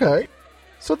 Okay.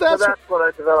 So that's what I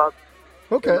developed.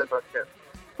 Okay. In my book, yeah.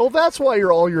 Well, that's why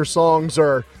all your songs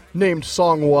are named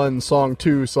Song 1, Song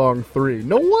 2, Song 3.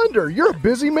 No wonder. You're a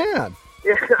busy man.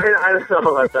 Yeah, I don't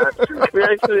know about that.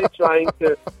 We're actually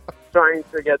trying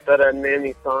to get better at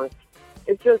naming songs.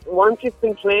 It's just, once you've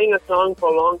been playing a song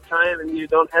for a long time and you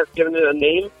don't have given it a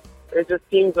name, it just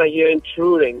seems like you're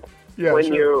intruding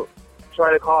when you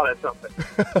try to call it something.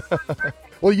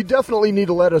 Well, you definitely need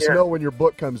to let us know when your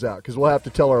book comes out, because we'll have to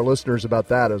tell our listeners about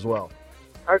that as well.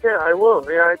 Okay, I will.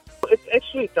 Yeah, it's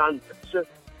actually done. It's just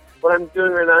what I'm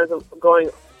doing right now is I'm going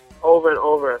over and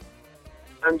over.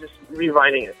 I'm just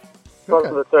rewriting it for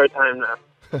the third time now.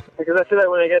 Because I feel like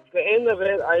when I get to the end of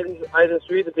it, I just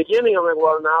read the beginning. I'm like,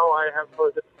 well, now I have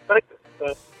a different perspective,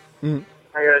 so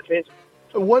I gotta change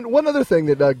it. One other thing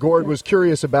that Gord was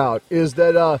curious about is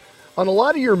that on a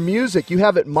lot of your music, you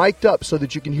have it mic'd up so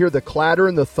that you can hear the clatter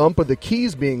and the thump of the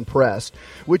keys being pressed,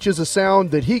 which is a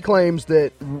sound that he claims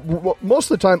that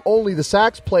most of the time only the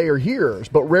sax player hears,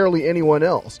 but rarely anyone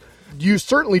else. You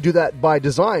certainly do that by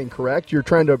design, correct? You're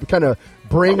trying to kind of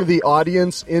bring the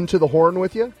audience into the horn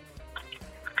with you?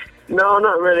 No,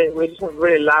 not really. We just have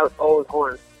really loud old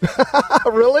horns.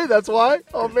 Really? That's why?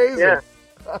 Oh, amazing. Yeah.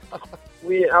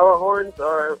 Our horns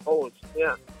are old,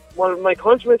 yeah. Well, my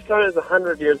contrabass guitar is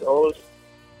 100 years old.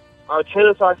 Our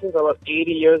tenor saxons are about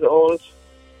 80 years old.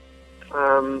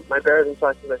 My bears, in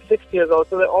fact, are like 60 years old,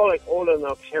 so they're all like older than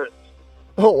our parents.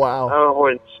 Oh, wow. Our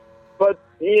horns. But,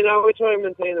 you know, we try to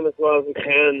maintain them as well as we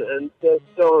can, and they're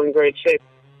still in great shape.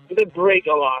 But they break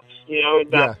a lot, you know,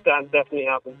 that definitely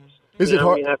happens. Is it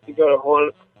hard? We have to go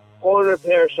to horn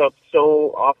repair shops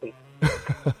so often.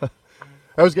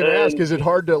 I was going to ask, is it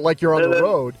hard to, like you're on the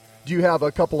road, do you have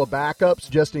a couple of backups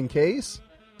just in case?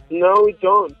 No, we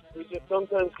don't. We just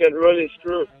sometimes get really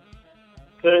screwed.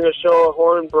 During a show, a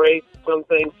horn breaks,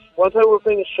 something. One time we were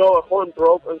playing a show, a horn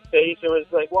broke on stage, and we're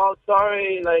just like, well,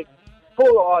 sorry, like,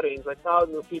 full audience, like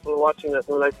thousands of people watching us,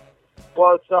 and we're like,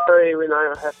 well, sorry, we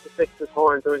now have to fix this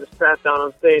horn. So we just sat down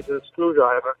on stage with a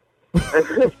screwdriver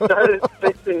and started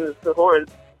fixing the horn.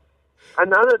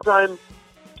 Another time,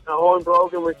 a horn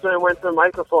broke, and we sort of went to the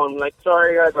microphone, like,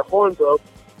 sorry, guys, the horn broke.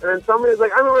 And then somebody was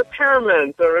like, I'm a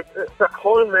repairman. The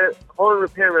horn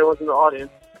repairman was in the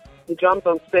audience. He jumped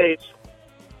on stage,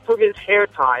 took his hair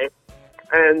tie,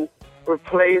 and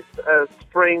replaced a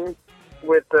spring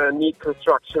with the neat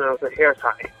construction of the hair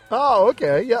tie. Oh,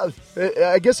 okay, yeah.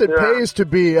 I guess it pays to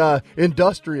be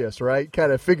industrious, right?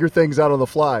 Kind of figure things out on the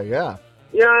fly, yeah.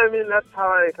 Yeah, I mean, that's how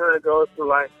I kind of go through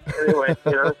life anyway,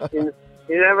 you know.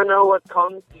 You never know what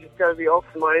comes. You just got to be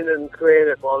open-minded and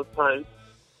creative all the time.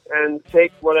 And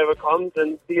take whatever comes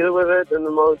and deal with it in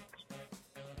the most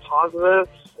positive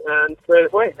and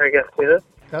creative way, I guess, you know?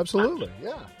 Absolutely,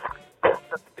 yeah.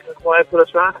 That's why I put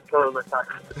a traffic cone on my car.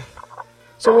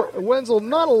 So, Wenzl,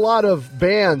 not a lot of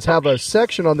bands have a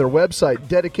section on their website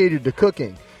dedicated to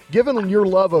cooking. Given your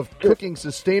love of cooking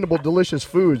sustainable, delicious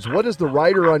foods, what is the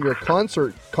writer on your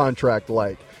concert contract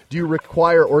like? Do you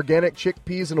require organic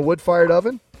chickpeas in a wood-fired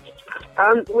oven?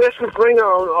 We actually bring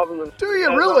our own oven. Do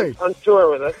you really? On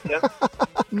tour with us, yeah.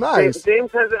 Nice.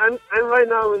 James has it. I'm right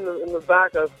now in the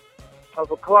back of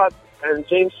a club, and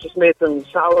James just made some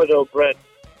sourdough bread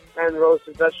and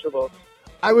roasted vegetables.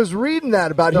 I was reading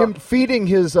that about him feeding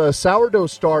his sourdough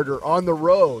starter on the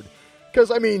road. Because,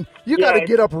 I mean, you got to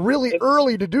get up really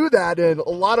early to do that, and a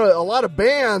lot of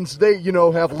bands, they, you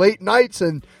know, have late nights,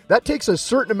 and that takes a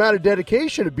certain amount of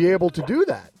dedication to be able to do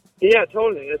that. Yeah,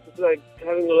 totally. It's just like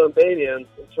having a little baby and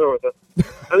tour with it.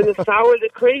 I mean, the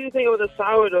crazy thing about the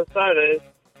sourdough starter is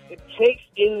it takes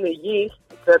in the yeast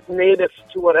that's native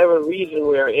to whatever region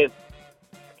we are in.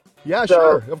 Yeah, so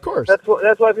sure, of course.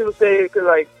 That's why people say,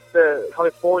 like, the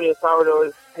California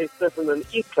sourdough tastes different than the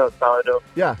East Coast sourdough.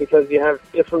 Yeah. Because you have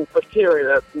different bacteria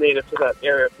that's native to that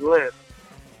area of the land.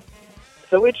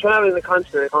 So we travel in the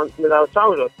country with our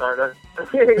sourdough starter, and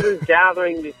we're just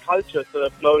gathering these cultures that are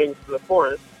floating through the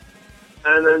forest.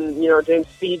 And then, you know, James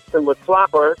feeds them with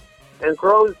flour and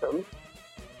grows them,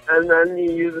 and then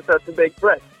he uses that to bake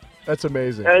bread. That's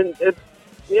amazing. And it's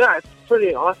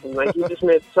pretty awesome. Like, he just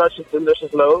made such a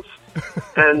delicious loaf,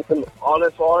 and some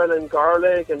olive oil and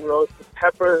garlic and roasted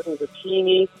peppers and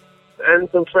zucchini and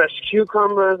some fresh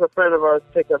cucumbers. A friend of ours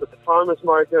picked up at the farmer's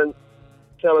market, and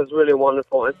that was really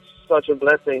wonderful. It's such a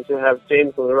blessing to have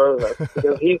James on the road with us,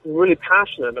 because he's really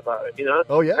passionate about it, you know?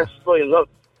 Oh, yeah. That's what he loves.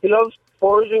 He loves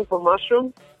foraging for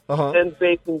mushrooms and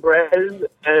baking bread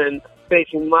and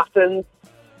baking muffins,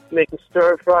 making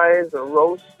stir fries or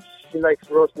roasts. He likes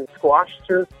roasting squash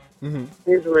too. Mm-hmm.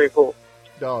 He's really cool.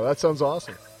 Oh, that sounds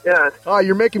awesome. Yeah. Oh,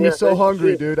 you're making me so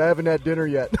hungry, dude. I haven't had dinner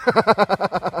yet.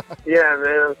 Yeah,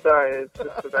 man, I'm sorry. It's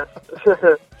just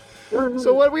the best.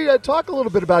 So when we talk a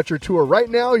little bit about your tour, right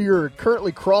now you're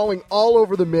currently crawling all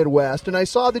over the Midwest, and I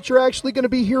saw that you're actually going to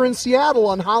be here in Seattle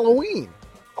on Halloween.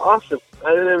 Awesome.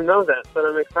 I didn't even know that, but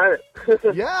I'm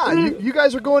excited. Yeah, you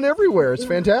guys are going everywhere. It's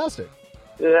fantastic.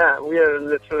 Yeah, we are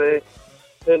literally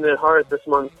hitting it hard this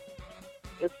month.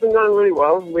 It's been going really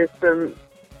well. We've been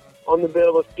on the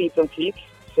bill with Pete and Pete,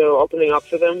 so opening up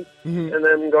for them, and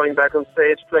then going back on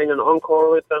stage, playing an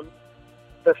encore with them.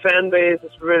 The fan base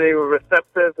is really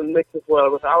receptive and mixes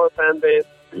well with our fan base.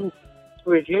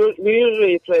 We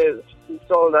usually play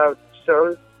sold-out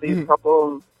shows, these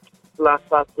couple last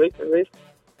week at least,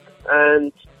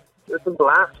 and it's a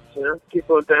blast, you know.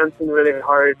 People are dancing really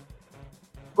hard.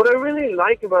 What I really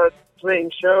like about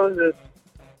playing shows is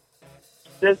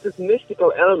there's this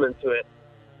mystical element to it.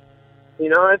 You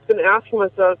know, I've been asking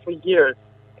myself for years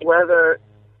whether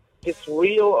it's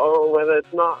real or whether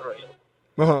it's not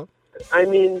real. I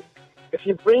mean, if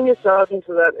you bring yourself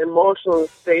into that emotional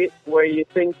state where you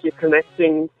think you're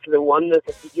connecting to the oneness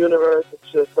of the universe,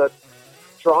 it's just that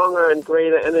stronger and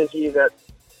greater energy that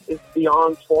is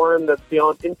beyond form, that's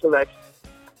beyond intellect,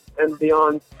 and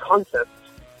beyond concept.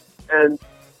 And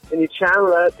you channel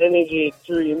that energy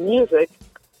through your music,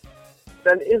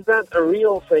 then is that a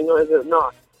real thing or is it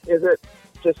not? Is it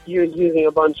just you using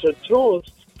a bunch of tools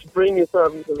to bring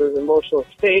yourself into this emotional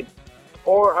state,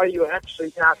 or are you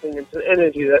actually tapping into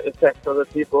energy that affects other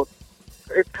people?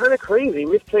 It's kind of crazy.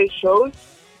 We've played shows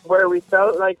where we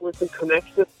felt like we've been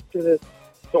connected to the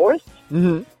source,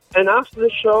 and after the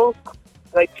show,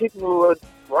 like, people would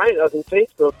write us on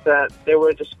Facebook that they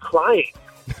were just crying.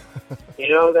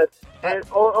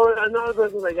 Or another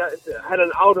person like that had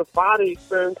an out-of-body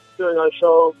experience during our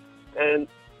show, and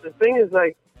the thing is,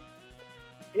 like,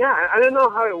 yeah, I don't know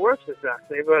how it works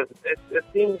exactly, but it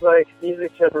seems like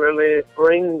music can really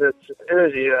bring this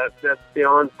energy that's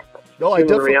beyond human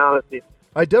reality.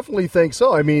 I definitely think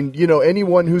so. I mean,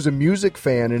 anyone who's a music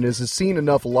fan and has seen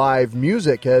enough live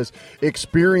music has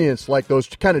experienced like those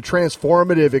kind of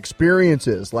transformative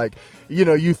experiences. Like,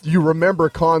 you remember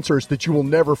concerts that you will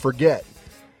never forget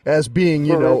as being,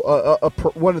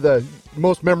 one of the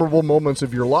most memorable moments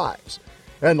of your lives.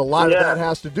 And a lot of that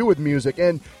has to do with music.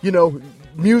 And,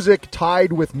 music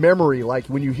tied with memory, like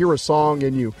when you hear a song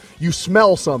and you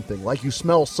smell something, like you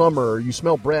smell summer or you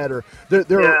smell bread, or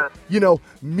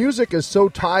music is so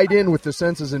tied in with the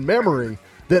senses and memory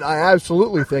that I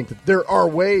absolutely think that there are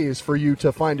ways for you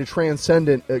to find a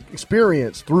transcendent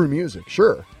experience through music.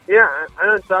 Sure. Yeah, I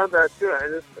don't doubt that too. I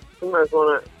just sometimes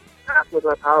want to ask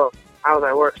myself how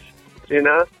that works,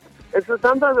 And so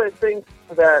sometimes I think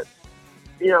that,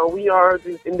 we are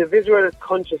these individual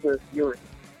consciousness units.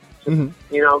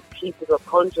 Pieces of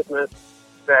consciousness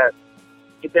that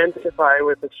identify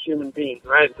with a human being,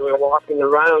 right? So we're walking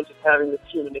around just having this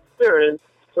human experience,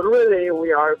 but really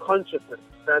we are consciousness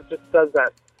that just does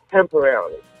that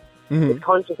temporarily. It's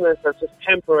consciousness that's just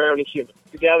temporarily human.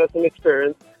 You gather some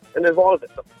experience and evolve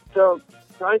it. So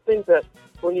I think that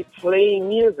when you play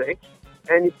music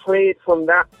and you play it from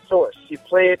that source, you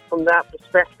play it from that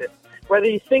perspective, whether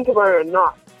you think about it or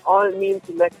not, all it means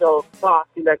to let go of thought,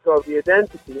 you let go of the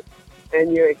identity,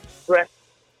 and you express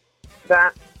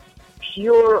that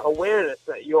pure awareness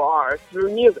that you are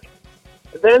through music.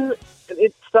 Then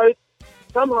it starts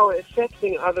somehow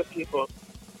affecting other people,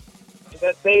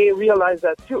 that they realize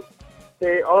that too.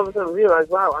 They all of a sudden realize,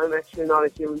 wow, I'm actually not a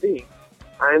human being.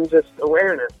 I'm just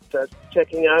awareness, just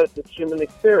checking out the human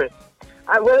experience.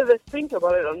 Whether they think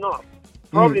about it or not,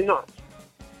 probably not.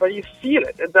 But you feel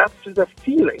it, and that's just a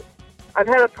feeling. I've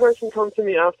had a person come to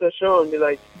me after the show and be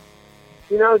like,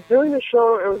 during the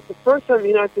show, it was the first time,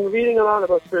 I've been reading a lot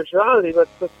about spirituality, but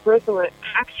the first time I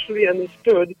actually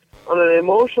understood on an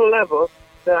emotional level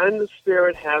that I'm the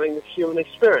spirit having this human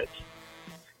experience.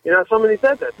 Somebody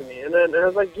said that to me, and I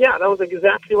was like, yeah, that was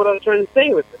exactly what I was trying to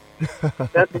say with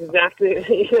it. That's exactly,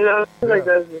 like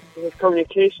there's this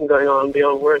communication going on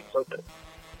beyond words something.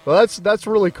 Well, that's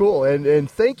really cool, and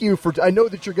thank you for. I know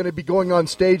that you're going to be going on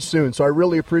stage soon, so I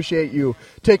really appreciate you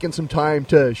taking some time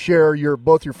to share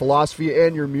both your philosophy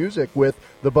and your music with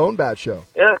the BoneBat Show.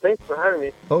 Yeah, thanks for having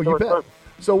me. Oh, you bet. Fun.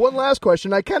 So one last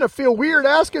question. I kind of feel weird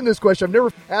asking this question. I've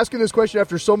never asking this question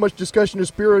after so much discussion of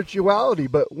spirituality.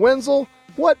 But Wenzl,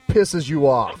 what pisses you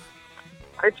off?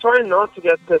 I try not to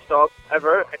get pissed off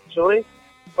ever, actually,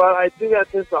 but I do get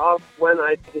pissed off when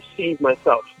I deceive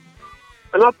myself.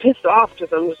 I'm not pissed off,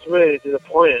 I'm just really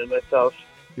disappointed in myself.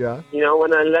 Yeah.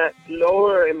 When I let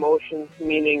lower emotions,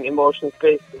 meaning emotions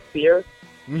based on fear,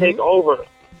 take over,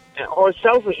 or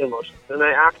selfish emotions, and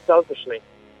I act selfishly.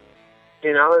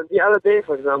 The other day,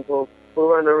 for example, we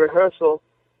were in a rehearsal,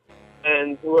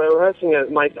 and we were rehearsing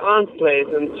at Mike's aunt's place,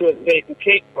 and she was baking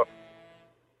cake for us.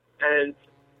 And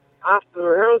after the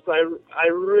rehearsal, I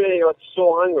really got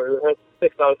so hungry. We rehearsed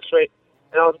 6 hours straight.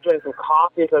 And I was drinking some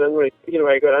coffee, so I didn't really feel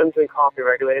very good. I don't drink coffee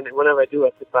regularly, and whenever I do, I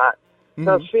feel bad. So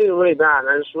I was feeling really bad, and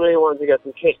I just really wanted to get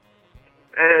some cake.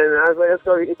 And I was like, let's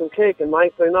go eat some cake. And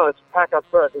Mike's like, no, let's pack up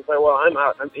first. And so, well, I'm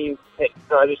out. I'm eating cake.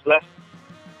 So I just left.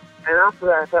 And after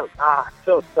that, I felt,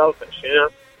 so selfish,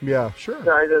 Yeah, sure.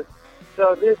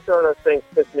 So these sort of things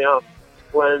piss me off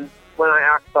when I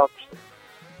act selfishly.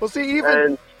 Well, see,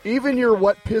 even your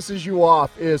what pisses you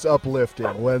off is uplifting,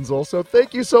 Wenzl. So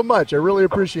thank you so much. I really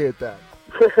appreciate that.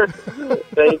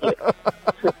 Thank you.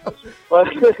 Well,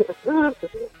 thanks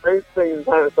for taking the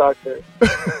time to talk to me.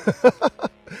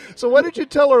 So why don't you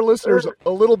tell our listeners a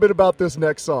little bit about this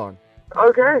next song?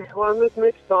 Okay, well, in this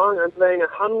next song, I'm playing a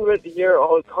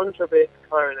 100-year-old contrabass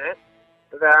clarinet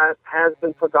that has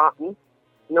been forgotten.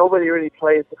 Nobody really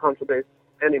plays the contrabass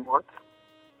anymore.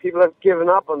 People have given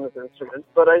up on this instrument,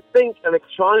 but I think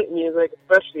electronic music,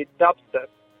 especially dubstep,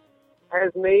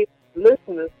 has made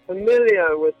listeners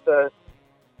familiar with the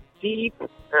deep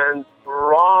and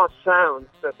raw sounds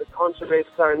that the contrabass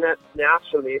clarinet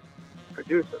naturally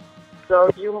produces. So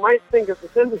you might think it's a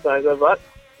synthesizer, but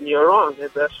you're wrong.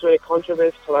 It's actually a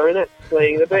contrabass clarinet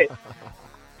playing the bass.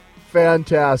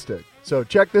 Fantastic. So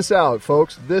check this out,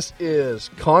 folks. This is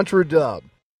Contra Dub.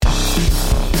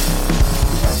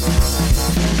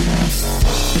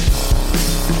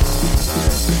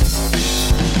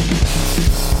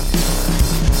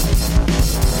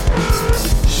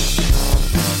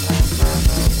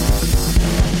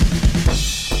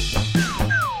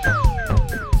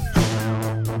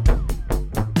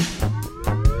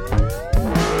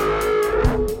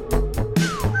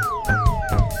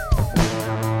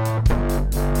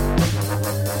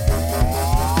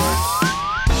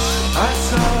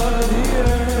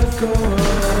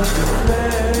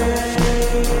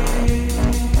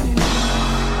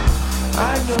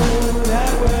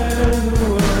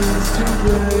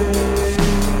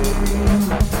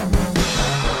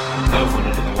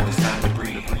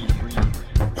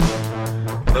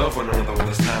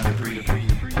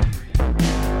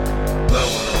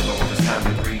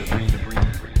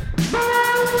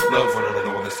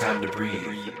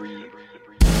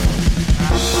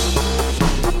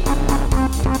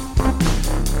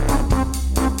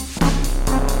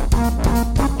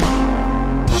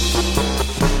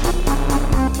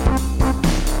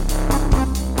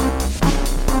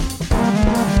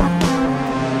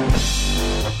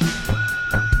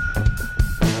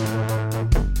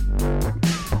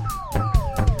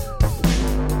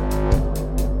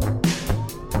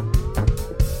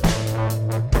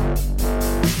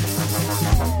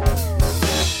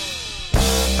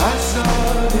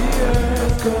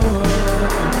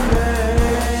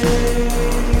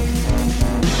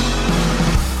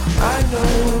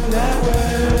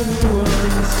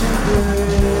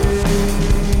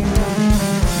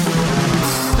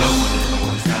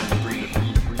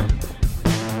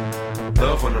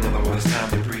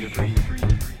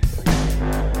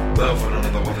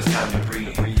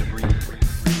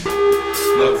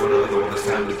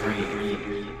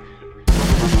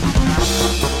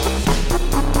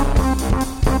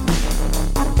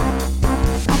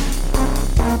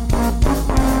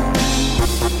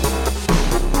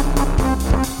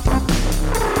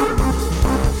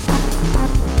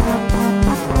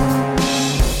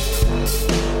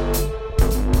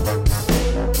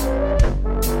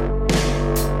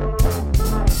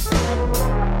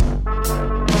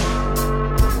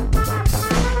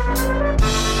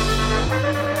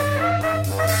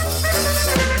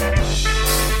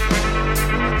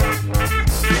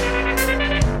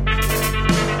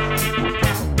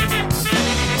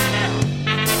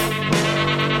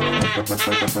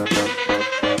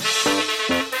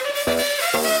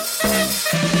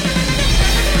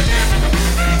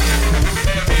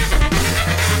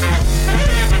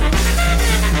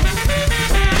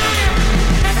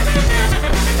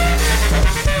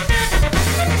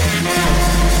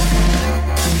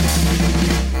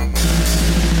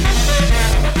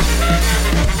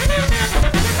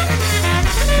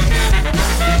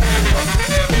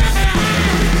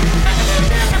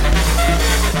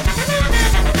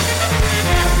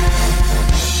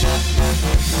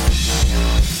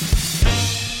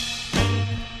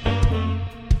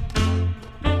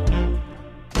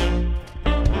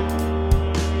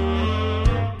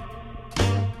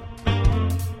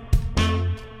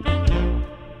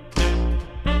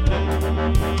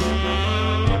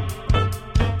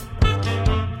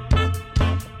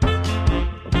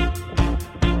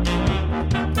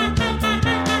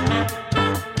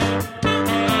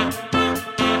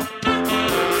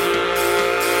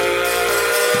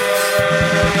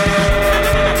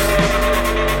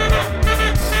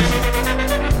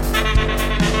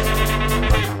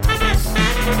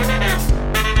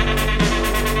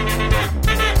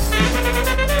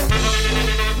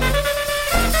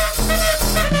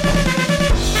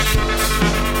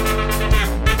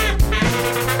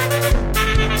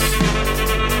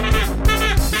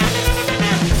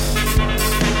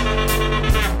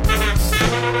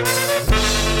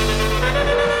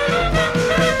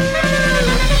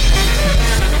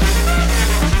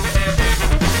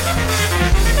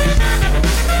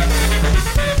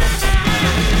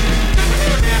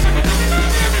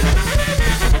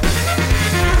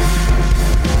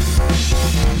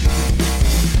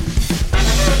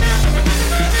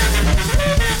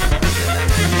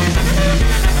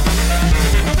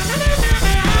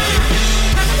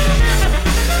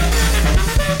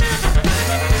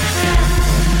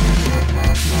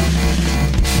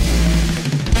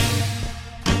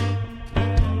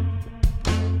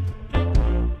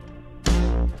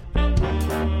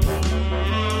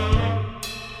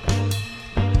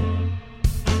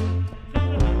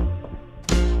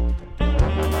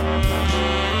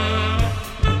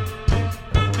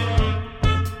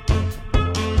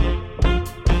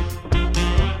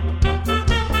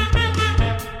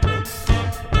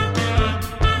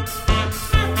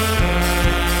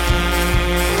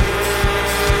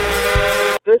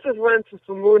 This is Wenzl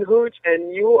from HOOCH,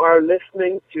 and you are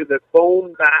listening to the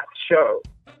BoneBat Show.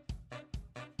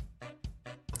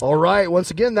 All right,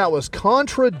 once again, that was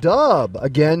Contra Dub,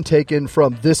 again taken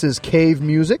from This Is Cave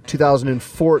Music,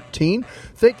 2014.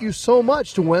 Thank you so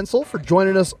much to Wenzl for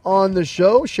joining us on the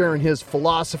show, sharing his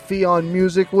philosophy on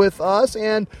music with us,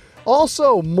 and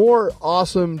also more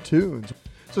awesome tunes.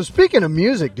 So speaking of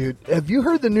music, dude, have you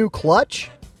heard the new Clutch?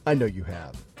 I know you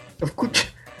have. Of course.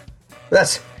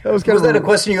 That was that a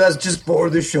question you asked just for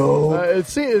the show?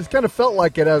 It kind of felt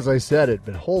like it as I said it,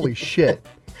 but holy shit.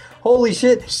 Holy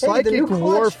shit. Psychic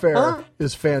Warfare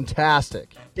is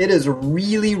fantastic. It is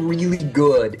really, really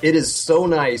good. It is so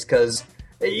nice because,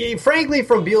 frankly,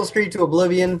 from Beale Street to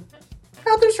Oblivion,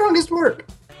 not their strongest work.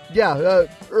 Yeah,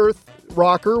 Earth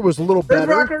Rocker was a little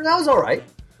better. Earth Rocker, that was all right.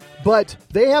 But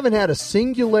they haven't had a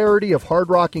singularity of hard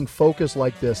rocking focus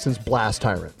like this since Blast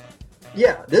Tyrant.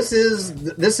 Yeah, this is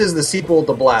the sequel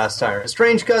to Blast Tyrant.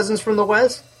 Strange Cousins from the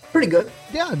West, pretty good.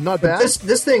 Yeah, not bad.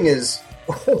 This thing is,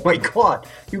 oh my god,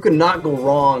 you could not go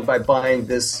wrong by buying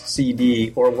this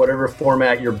CD or whatever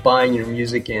format you're buying your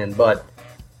music in. But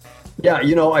yeah,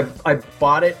 I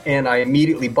bought it and I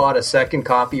immediately bought a second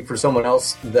copy for someone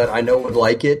else that I know would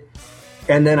like it.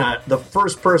 And then the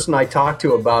first person I talked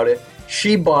to about it,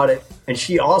 she bought it and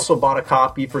she also bought a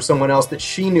copy for someone else that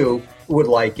she knew would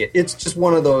like it. It's just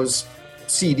one of those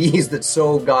CDs that's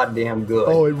so goddamn good.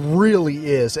 Oh, it really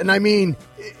is. And I mean,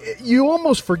 you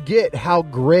almost forget how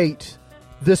great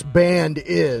this band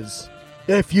is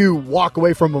if you walk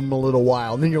away from them a little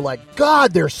while. And then you're like,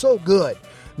 God, they're so good.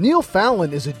 Neil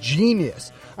Fallon is a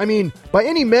genius. I mean, by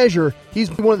any measure, he's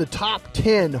one of the top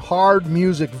 10 hard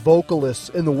music vocalists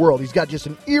in the world. He's got just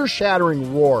an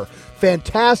ear-shattering roar,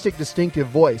 fantastic distinctive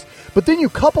voice. But then you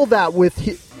couple that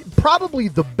with probably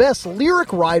the best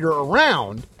lyric writer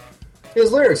around.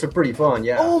 His lyrics are pretty fun,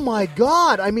 yeah. Oh my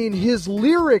God. I mean, his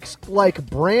lyrics like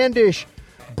brandish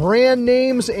brand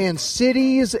names and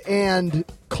cities and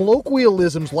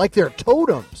colloquialisms like they're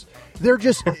totems. They're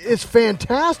just, it's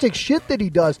fantastic shit that he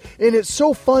does, and it's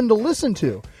so fun to listen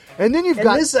to. And then you've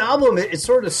got this album, it's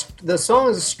sort of, the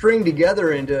songs string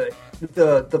together into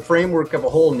the framework of a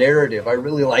whole narrative. I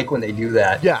really like when they do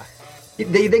that. Yeah.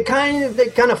 They kind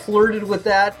of flirted with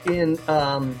that in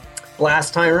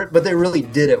Blast Tyrant, but they really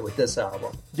did it with this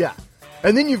album. Yeah.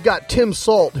 And then you've got Tim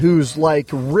Salt, whose like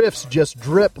riffs just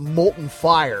drip molten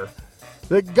fire.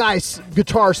 The guy's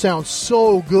guitar sounds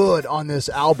so good on this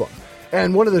album.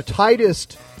 And one of the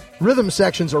tightest rhythm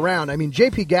sections around. I mean,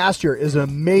 J.P. Gastier is an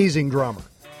amazing drummer.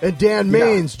 And Dan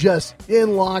Main's just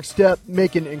in lockstep,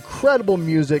 making incredible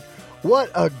music.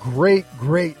 What a great,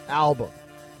 great album.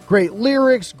 Great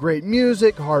lyrics, great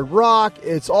music, hard rock.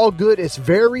 It's all good. It's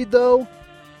varied, though.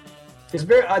 It's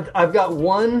very. I've got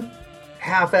one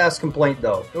half-ass complaint,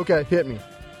 though. Okay, hit me.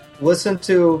 Listen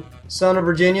to Son of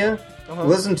Virginia.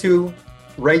 Listen to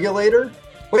Regulator.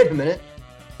 Wait a minute.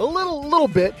 A little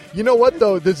bit. You know what,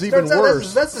 though? That's even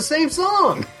worse. That's the same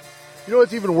song. You know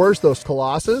what's even worse, though?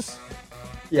 Colossus.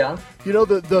 Yeah. You know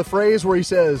the phrase where he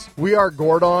says, "We are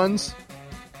Gordons,"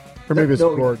 or maybe it's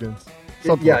Gorgons.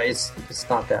 Yeah, it's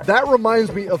not that. That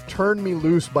reminds me of "Turn Me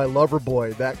Loose" by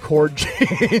Loverboy. That chord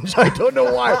change. I don't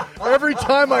know why. Every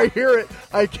time I hear it,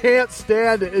 I can't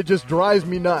stand it. It just drives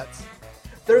me nuts.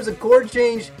 There's a chord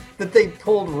change that they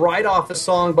pulled right off a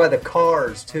song by the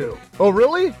Cars too. Oh,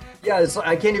 really? Yeah,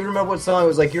 I can't even remember what song it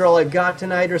was. Like "You're All I've Got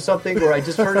Tonight" or something. Where I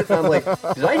just heard it and I'm like,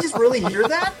 did I just really hear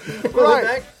that?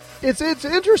 Right. It's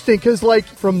interesting because like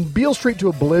from Beale Street to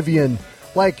Oblivion,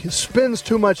 like spends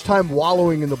too much time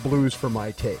wallowing in the blues for my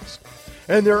taste.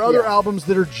 And there are other albums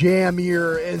that are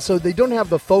jammier, and so they don't have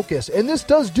the focus. And this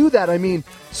does do that. I mean,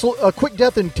 A Quick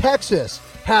Death in Texas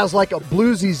has like a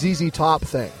bluesy ZZ Top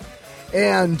thing.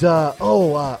 And,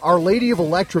 Our Lady of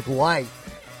Electric Light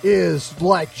is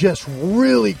like just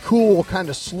really cool, kind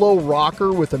of slow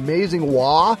rocker with amazing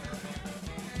wah.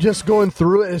 Just going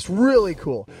through it. It's really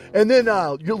cool. And then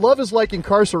Your Love Is Like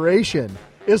Incarceration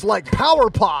is like power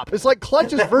pop. It's like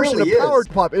Clutch's version really of power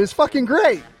pop. It's fucking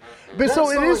great. But that so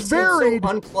it is varied. So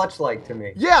unclutch-like to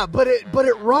me. Yeah, but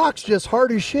it rocks just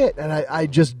hard as shit. And I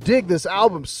just dig this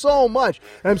album so much.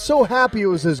 And I'm so happy it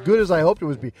was as good as I hoped it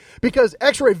would be. Because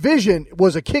X-Ray Vision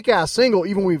was a kick-ass single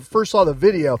even when we first saw the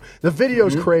video. The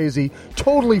video's crazy.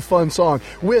 Totally fun song.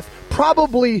 With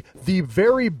probably the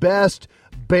very best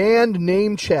band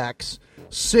name checks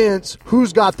since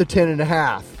Who's Got the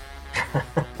 10.5.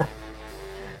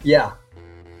 Yeah.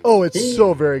 Oh, it's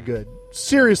so very good.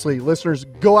 Seriously, listeners,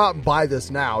 go out and buy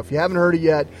this now. If you haven't heard it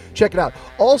yet, check it out.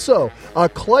 Also,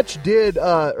 Clutch did,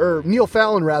 or Neil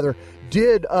Fallon rather,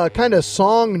 did kind of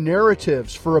song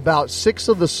narratives for about 6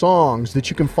 of the songs that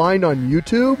you can find on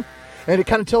YouTube. And it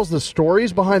kind of tells the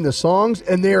stories behind the songs,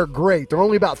 and they are great. They're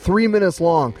only about 3 minutes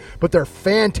long, but they're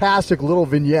fantastic little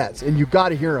vignettes, and you've got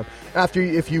to hear them.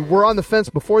 If you were on the fence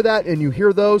before that and you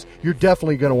hear those, you're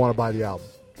definitely going to want to buy the album.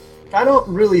 I don't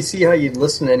really see how you'd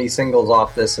listen to any singles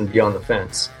off this and be on the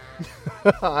fence.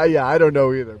 Yeah, I don't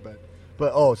know either,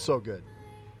 but oh, it's so good.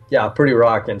 Yeah, pretty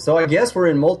rocking. So I guess we're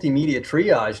in multimedia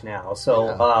triage now.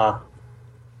 So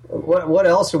what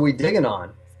else are we digging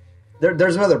on?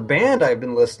 There's another band I've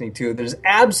been listening to. There's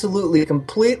absolutely,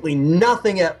 completely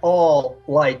nothing at all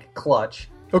like Clutch.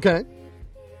 Okay.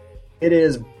 It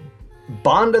is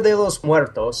Banda de los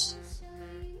Muertos,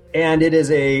 and it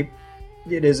is a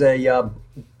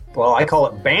well, I call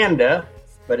it Banda,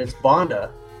 but it's Banda.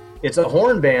 It's a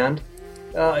horn band.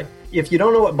 If you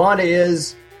don't know what Banda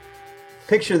is,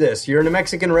 picture this. You're in a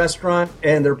Mexican restaurant,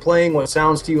 and they're playing what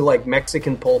sounds to you like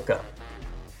Mexican polka.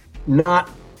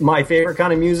 Not my favorite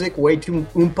kind of music, way too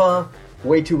oompa,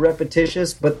 way too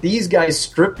repetitious, but these guys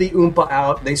strip the oompa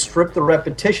out, they strip the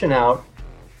repetition out,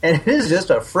 and it is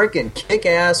just a freaking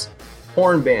kick-ass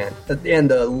horn band. And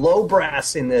the low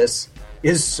brass in this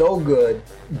is so good.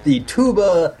 The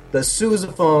tuba, the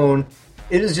sousaphone,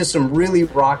 it is just some really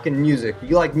rockin' music.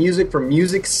 You like music for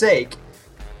music's sake,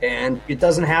 and it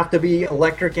doesn't have to be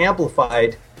electric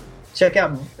amplified. Check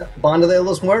out Banda de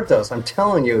los Muertos. I'm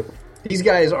telling you, these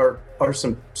guys are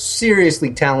some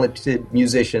seriously talented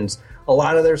musicians. A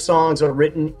lot of their songs are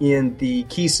written in the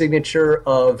key signature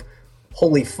of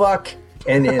holy fuck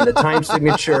and in the time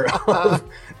signature of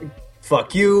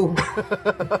fuck you.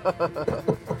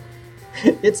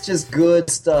 It's just good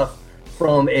stuff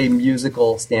from a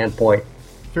musical standpoint.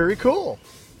 Very cool.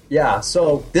 Yeah,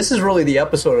 so this is really the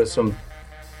episode of some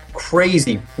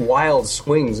crazy, wild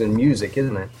swings in music,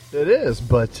 isn't it? It is,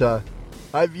 but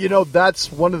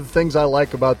that's one of the things I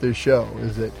like about this show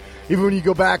is that even when you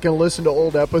go back and listen to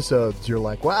old episodes, you're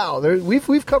like, wow,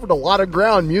 we've covered a lot of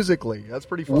ground musically. That's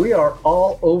pretty fun. We are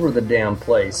all over the damn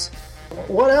place.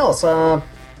 What else? Well,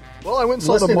 I went and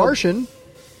saw The Martian.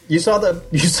 You saw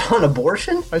an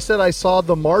abortion? I said I saw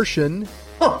The Martian.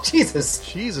 Oh, Jesus,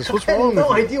 what's wrong with you? I had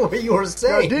no idea what you were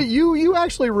saying. Now, you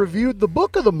actually reviewed the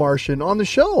book of The Martian on the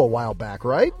show a while back,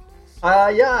 right?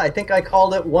 Yeah, I think I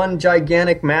called it one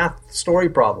gigantic math story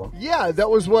problem. Yeah,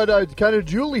 that was what kind of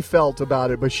Julie felt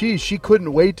about it, but she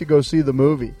couldn't wait to go see the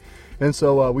movie. And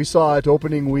so we saw it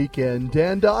opening weekend,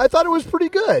 and I thought it was pretty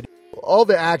good. All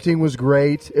the acting was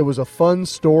great. It was a fun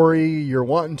story. You're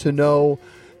wanting to know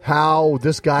how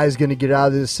this guy's going to get out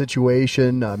of this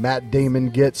situation. Matt Damon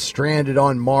gets stranded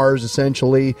on Mars,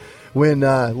 essentially, when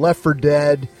left for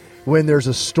dead, when there's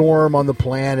a storm on the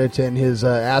planet and his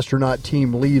astronaut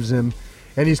team leaves him,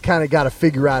 and he's kind of got to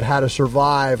figure out how to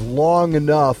survive long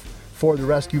enough for the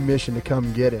rescue mission to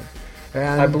come get him.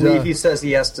 And I believe he says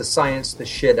he has to science the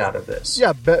shit out of this.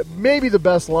 Yeah, maybe the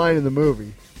best line in the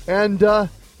movie. And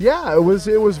yeah, it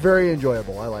was very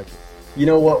enjoyable. I liked it. You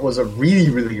know what was a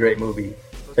really, really great movie?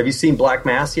 Have you seen Black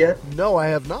Mass yet? No, I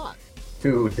have not.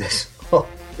 Dude,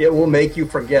 it will make you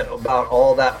forget about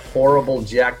all that horrible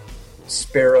Jack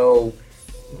Sparrow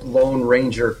Lone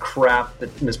Ranger crap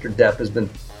that Mr. Depp has been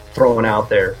throwing out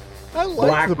there. I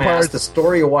like Black Mass, the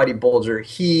story of Whitey Bulger,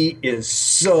 he is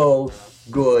so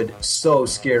good, so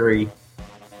scary.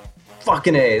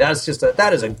 Fucking A,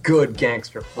 that is a good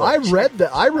gangster flick. I read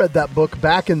that book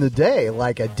back in the day,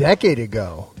 like a decade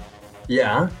ago.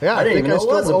 Yeah, I didn't even know it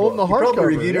was a book. the hardcover. You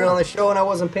probably reviewed it on the show, and I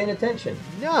wasn't paying attention.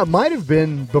 Yeah, it might have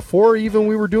been before even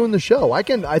we were doing the show. I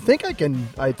think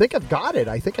I've got it.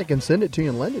 I think I can send it to you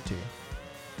and lend it to you.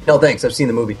 No, thanks. I've seen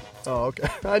the movie. Oh,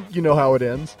 okay. You know how it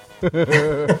ends.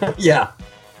 Yeah.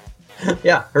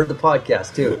 Yeah, heard the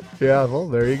podcast, too. Yeah, well,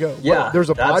 there you go. Yeah. What, there's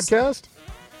a podcast?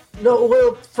 No,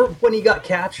 well, for when he got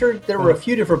captured, there were a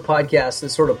few different podcasts that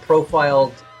sort of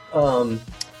profiled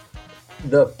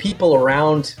the people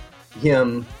around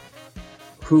him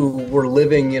who were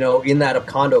living, in that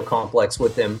condo complex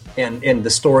with him, and the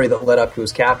story that led up to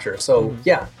his capture. So,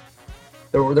 yeah,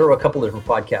 there were a couple different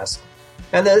podcasts.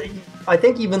 And I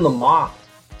think even the Moth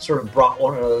sort of brought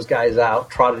one of those guys out,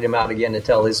 trotted him out again to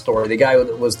tell his story. The guy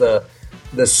that was the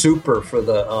super for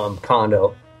the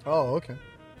condo. Oh, okay.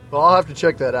 Well, I'll have to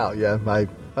check that out. Yeah,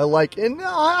 I like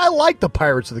the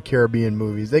Pirates of the Caribbean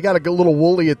movies. They got a little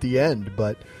woolly at the end,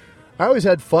 but I always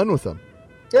had fun with them.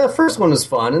 Yeah, the first one was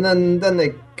fun, and then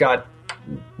they got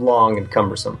long and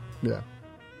cumbersome. Yeah.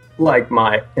 Like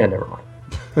never mind.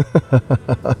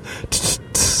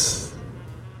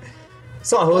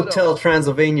 Saw Hotel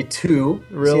Transylvania 2.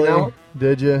 Really? See that one?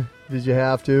 Did you? Did you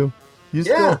have to?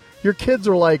 Yeah. Your kids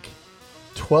are like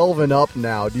 12 and up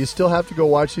now. Do you still have to go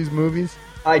watch these movies?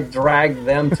 I dragged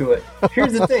them to it.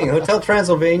 Here's the thing. Hotel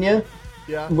Transylvania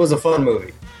was a fun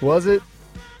movie. Was it?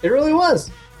 It really was.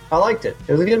 I liked it.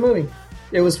 It was a good movie.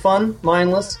 It was fun,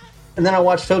 mindless. And then I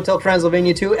watched Hotel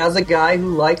Transylvania 2 as a guy who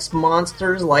likes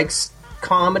monsters, likes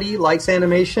comedy, likes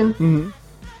animation. Mm-hmm.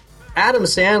 Adam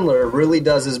Sandler really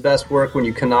does his best work when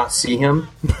you cannot see him,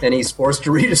 and he's forced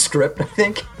to read a script, I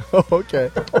think. Oh,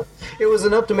 okay. It was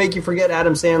enough to make you forget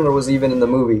Adam Sandler was even in the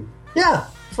movie. Yeah,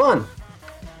 fun.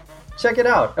 Check it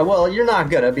out. Well, you're not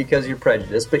gonna because you're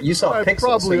prejudiced, but you saw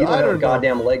Pixels, so you don't have a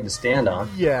goddamn leg to stand on.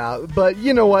 Yeah, but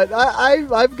you know what?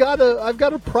 I've got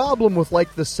a problem with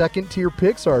like the second tier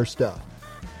Pixar stuff.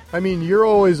 I mean, you're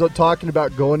always talking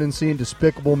about going and seeing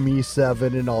Despicable Me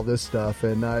 7 and all this stuff,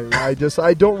 and I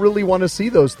don't really want to see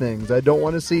those things. I don't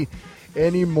want to see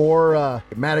any more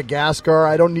Madagascar.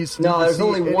 I don't need to there's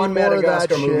only one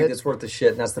Madagascar movie that's worth the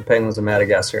shit, and that's The Penguins of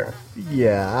Madagascar.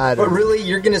 Yeah, But really,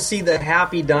 you're going to see the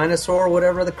Happy Dinosaur,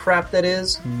 whatever the crap that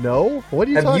is? No? What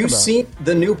are you talking about? Have you seen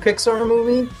the new Pixar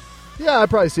movie? Yeah, I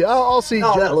probably see. I'll see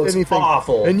that looks anything.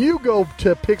 Awful. And you go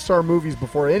to Pixar movies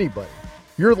before anybody.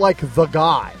 You're like the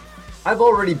guy. I've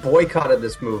already boycotted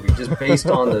this movie just based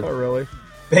on the... Oh, really?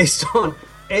 Based on...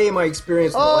 my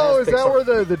experience with the last is that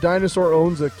where the dinosaur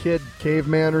owns a kid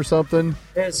caveman or something?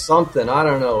 It's something. I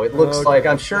don't know. It looks like...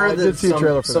 I'm sure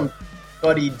that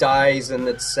somebody dies and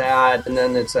it's sad, and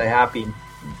then it's a happy...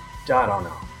 I don't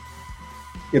know.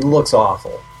 It looks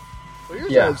awful. Well,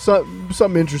 here's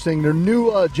something interesting. Their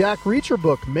new Jack Reacher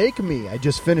book, Make Me. I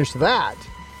just finished that.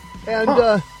 And,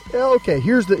 okay,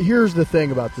 here's the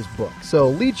thing about this book. So,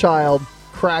 Lee Child,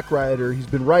 crack writer, he's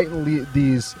been writing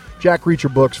these Jack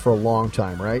Reacher books for a long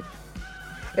time, right?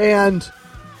 And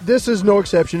this is no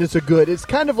exception. It's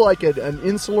kind of like an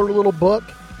insular little book.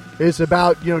 It's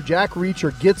about, Jack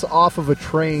Reacher gets off of a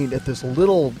train at this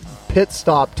little pit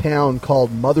stop town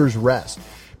called Mother's Rest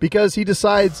because he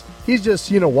decides he's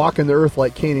just, walking the earth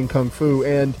like Kane in Kung Fu,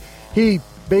 and he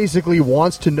basically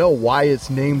wants to know why it's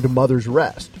named Mother's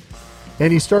Rest.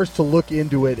 And he starts to look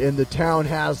into it, and the town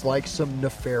has like some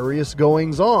nefarious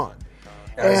goings on.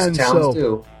 And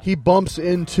so he bumps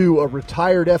into a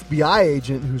retired FBI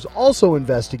agent who's also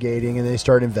investigating, and they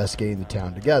start investigating the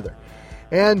town together.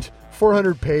 And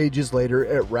 400 pages later,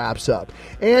 it wraps up.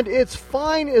 And it's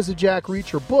fine as a Jack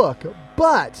Reacher book,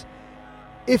 but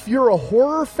if you're a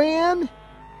horror fan,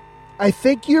 I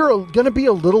think you're going to be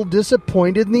a little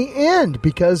disappointed in the end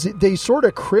because they sort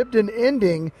of cribbed an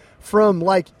ending from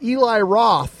like Eli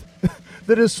Roth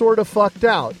that is sort of fucked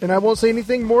out. And I won't say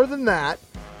anything more than that,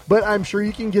 but I'm sure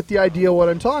you can get the idea what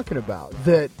I'm talking about.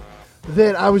 That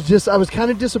I was kind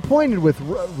of disappointed with.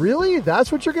 Really?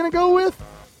 That's what you're going to go with?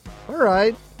 All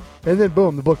right. And then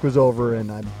boom, the book was over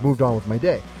and I moved on with my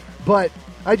day. But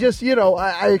I just,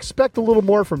 I expect a little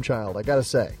more from Child, I got to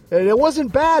say. And it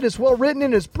wasn't bad. It's well written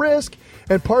and it's brisk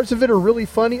and parts of it are really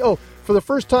funny. Oh, for the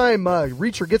first time,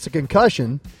 Reacher gets a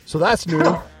concussion, so that's new.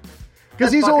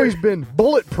 Because he's always been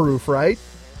bulletproof, right?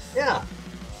 Yeah.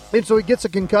 And so he gets a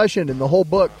concussion, and the whole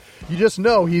book, you just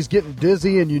know he's getting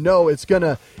dizzy, and it's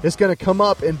gonna come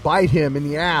up and bite him in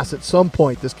the ass at some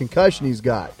point, this concussion he's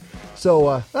got.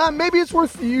 So maybe it's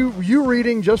worth you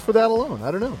reading just for that alone. I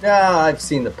don't know. Yeah, I've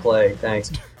seen the play.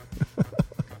 Thanks. You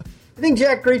think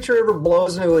Jack Reacher ever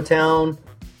blows into a town,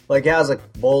 like has a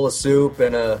bowl of soup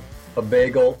and a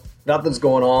bagel? Nothing's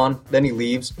going on. Then he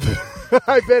leaves.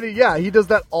 I bet he does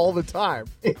that all the time.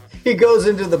 He goes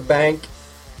into the bank,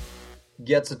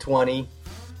 gets a 20,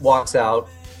 walks out.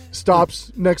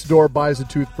 Stops next door, buys a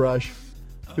toothbrush.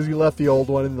 Because he left the old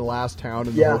one in the last town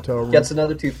in the hotel room. Gets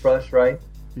another toothbrush, right?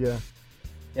 Yeah.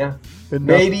 Yeah. And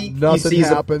maybe nothing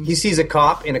happens. He sees a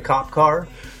cop in a cop car.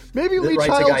 Maybe Lee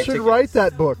Child should write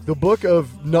that book. The book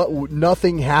of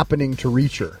nothing happening to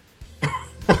Reacher.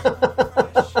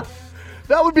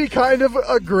 That would be kind of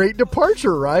a great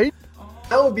departure, right?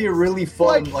 That would be a really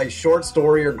fun, like short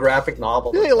story or graphic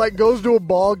novel. Yeah, he goes to a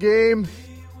ball game.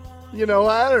 I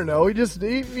don't know. He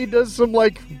does some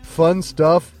fun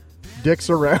stuff, dicks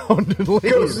around, and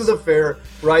leaves. Goes to the fair,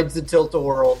 rides the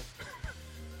tilt-a-whirl.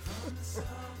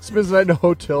 Spends the night in a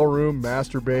hotel room,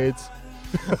 masturbates.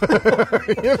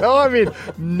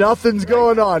 Nothing's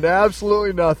going on.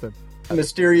 Absolutely nothing. A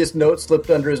mysterious note slipped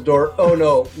under his door. Oh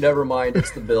no, never mind,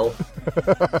 it's the bill.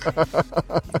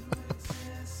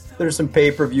 There's some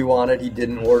pay-per-view on it he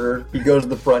didn't order. He goes to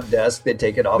the front desk, they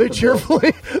take it off They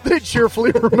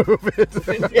cheerfully remove it.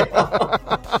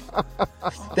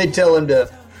 They tell him to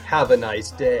have a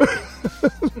nice day.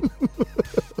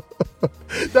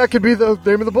 That could be the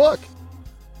name of the book.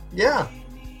 Yeah.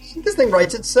 This thing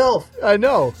writes itself. I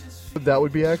know. That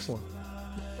would be excellent.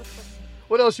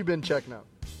 What else you been checking out?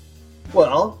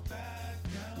 Well,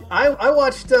 I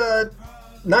watched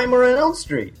Nightmare on Elm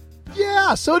Street.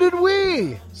 Yeah, so did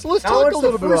we. So let's talk a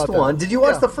little bit about that. Did you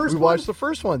watch the first one? We watched the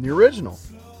first one, the original.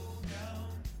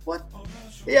 What?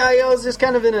 Yeah, I was just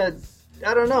kind of in a...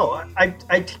 I don't know.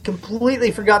 I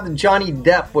completely forgot that Johnny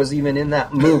Depp was even in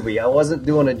that movie. I wasn't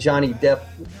doing a Johnny Depp,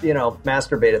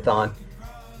 masturbate-a-thon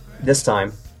this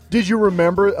time. Did you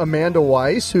remember Amanda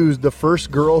Weiss, who's the first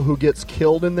girl who gets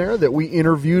killed in there, that we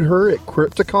interviewed her at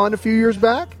Crypticon a few years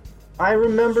back? I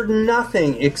remembered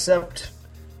nothing except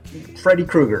Freddy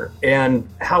Krueger and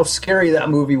how scary that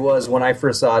movie was when I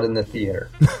first saw it in the theater.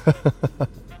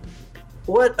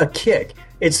 What a kick.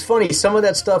 It's funny, some of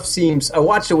that stuff seems... I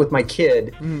watched it with my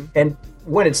kid, and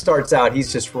when it starts out,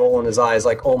 he's just rolling his eyes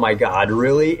like, oh my God,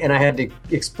 really? And I had to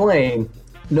explain,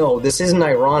 no, this isn't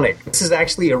ironic. This is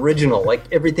actually original. Like,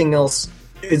 everything else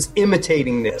is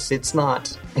imitating this. It's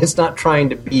not trying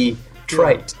to be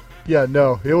trite. Yeah,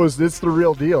 no, it's the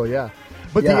real deal, yeah.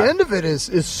 But the end of it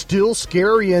is still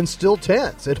scary and still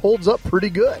tense. It holds up pretty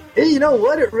good. You know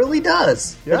what? It really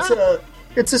does. Yeah.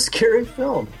 It's a scary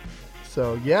film.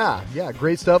 So, yeah,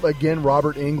 great stuff. Again,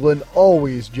 Robert Englund,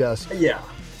 always just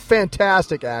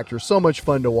fantastic actor. So much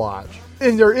fun to watch.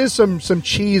 And there is some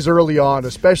cheese early on,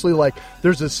 especially like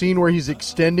there's a scene where he's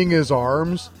extending his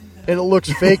arms, and it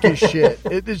looks fake as shit.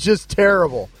 It's just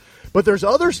terrible. But there's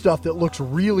other stuff that looks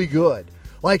really good.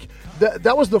 Like,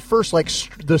 that was the first, like,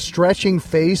 the stretching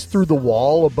face through the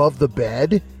wall above the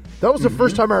bed. That was the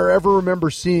first time I ever remember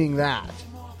seeing that.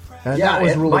 And that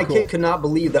was really my cool. kid could not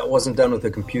believe that wasn't done with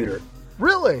a computer.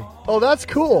 Really? Oh, that's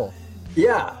cool.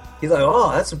 Yeah. He's like,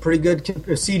 oh, that's a pretty good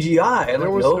CGI. I'm There like,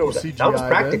 was no, no that CGI was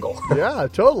practical. then. Yeah,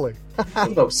 totally.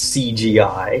 There's no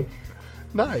CGI.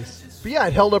 Nice. But yeah,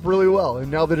 it held up really well.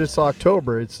 And now that it's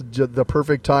October, it's the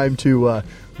perfect time to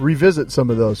revisit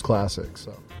some of those classics.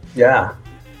 So. Yeah.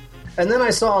 And then I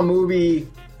saw a movie,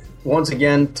 once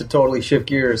again, to totally shift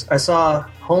gears. I saw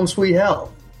Home Sweet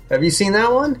Hell. Have you seen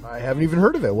that one? I haven't even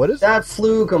heard of it. What is that? That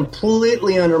flew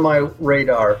completely under my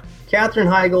radar. Katherine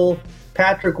Heigl,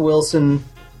 Patrick Wilson.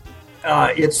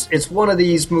 It's one of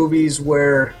these movies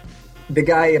where the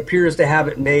guy appears to have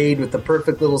it made with the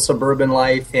perfect little suburban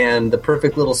life and the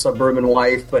perfect little suburban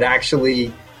wife, but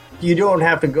actually you don't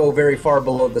have to go very far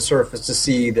below the surface to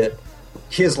see that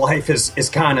his life is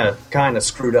kind of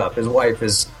screwed up. His wife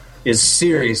is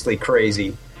seriously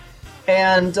crazy.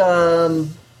 And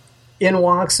in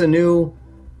walks a new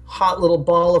hot little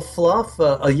ball of fluff,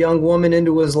 a young woman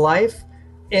into his life.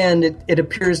 And it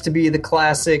appears to be the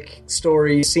classic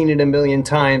story. He's seen it a million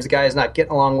times. The guy's not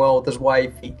getting along well with his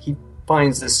wife. He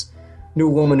finds this new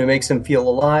woman who makes him feel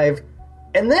alive.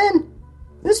 And then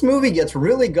this movie gets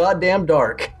really goddamn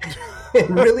dark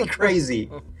and really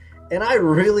crazy. And I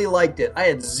really liked it. I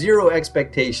had zero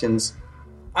expectations.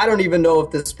 I don't even know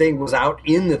if this thing was out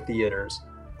in the theaters.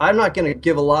 I'm not going to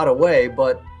give a lot away,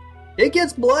 but it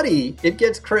gets bloody, it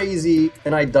gets crazy,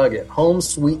 and I dug it. Home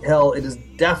Sweet Hell, it is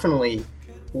definitely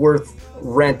worth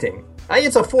renting.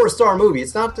 It's a 4-star movie.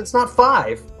 It's not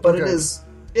 5, but okay.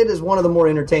 It is one of the more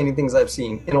entertaining things I've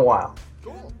seen in a while.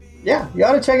 Cool. Yeah, you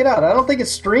ought to check it out. I don't think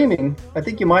it's streaming. I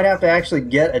think you might have to actually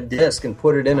get a disc and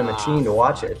put it in a machine to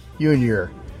watch it. You and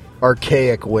your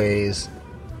archaic ways.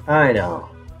 I know.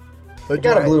 But I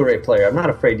got a Blu-ray player. I'm not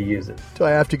afraid to use it. Do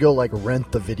I have to go, like,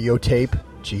 rent the videotape?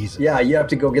 Jesus. Yeah, you have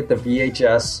to go get the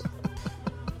VHS.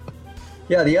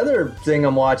 Yeah, the other thing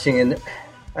I'm watching, and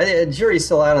jury's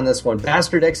still out on this one,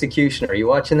 Bastard Executioner. Are you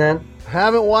watching that?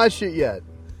 Haven't watched it yet.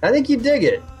 I think you dig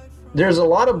it. There's a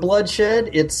lot of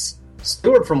bloodshed. It's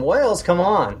Stuart from Wales, come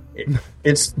on.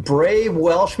 It's brave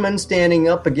Welshmen standing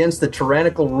up against the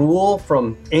tyrannical rule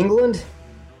from England.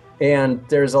 And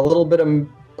there's a little bit of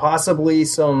possibly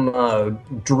some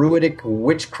druidic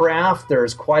witchcraft.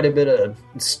 There's quite a bit of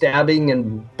stabbing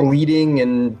and bleeding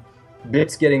and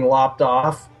bits getting lopped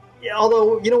off. Yeah,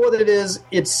 although, you know what it is?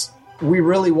 We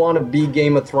really want to be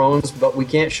Game of Thrones, but we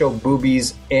can't show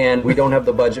boobies, and we don't have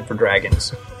the budget for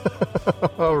dragons.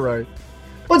 All right.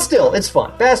 But still, it's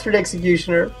fun. Bastard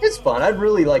Executioner, it's fun. I'd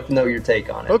really like to know your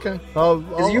take on it. Okay.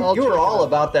 You were all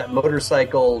about that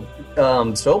motorcycle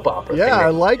soap opera. Yeah, I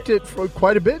liked it for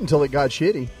quite a bit until it got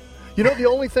shitty. You know, the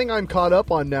only thing I'm caught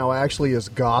up on now actually is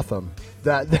Gotham.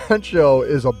 That show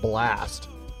is a blast.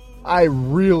 I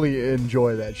really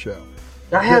enjoy that show.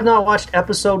 I have not watched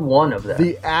episode 1 of that.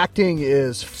 The acting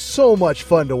is so much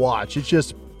fun to watch. It's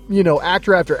just,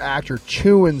 actor after actor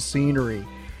chewing scenery.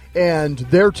 And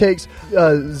their takes,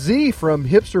 Z from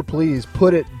Hipster Please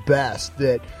put it best,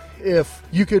 that if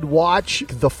you could watch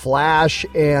The Flash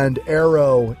and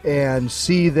Arrow and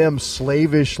see them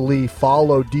slavishly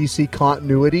follow DC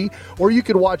continuity, or you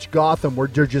could watch Gotham where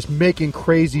they're just making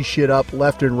crazy shit up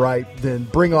left and right, then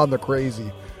bring on the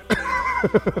crazy.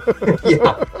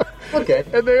 Yeah. Okay.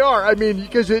 And they are. I mean,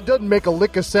 because it doesn't make a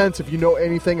lick of sense if you know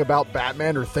anything about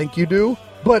Batman or think you do.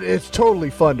 But it's totally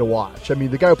fun to watch. I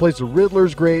mean, the guy who plays the Riddler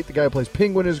is great. The guy who plays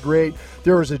Penguin is great.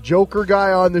 There is a Joker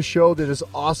guy on the show that is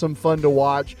awesome fun to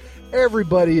watch.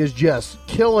 Everybody is just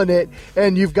killing it.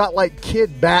 And you've got, like,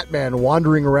 kid Batman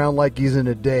wandering around like he's in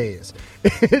a daze.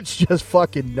 It's just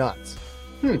fucking nuts.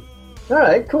 All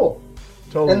right, cool.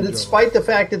 Totally And enjoyable. despite the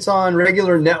fact it's on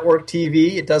regular network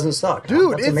TV, it doesn't suck.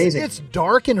 Dude, That's amazing. It's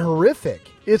dark and horrific.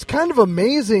 It's kind of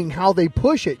amazing how they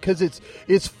push it because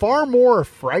it's far more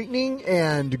frightening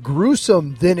and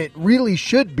gruesome than it really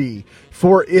should be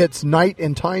for its night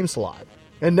and time slot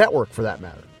and network for that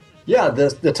matter. Yeah,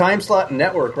 the time slot and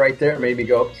network right there made me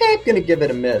go, I'm going to give it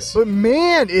a miss. But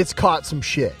man, it's caught some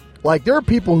shit. Like there are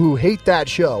people who hate that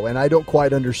show and I don't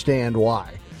quite understand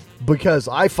why because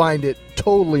I find it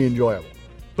totally enjoyable.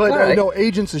 But All right. I know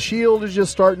Agents of S.H.I.E.L.D. is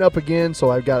just starting up again, so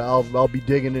I'll be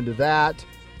digging into that.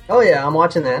 Oh, yeah, I'm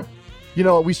watching that. You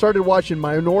know, we started watching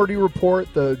Minority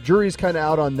Report. The jury's kind of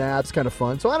out on that. It's kind of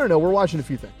fun. So I don't know. We're watching a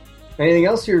few things. Anything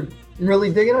else you're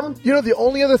really digging on? You know, the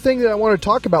only other thing that I want to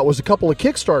talk about was a couple of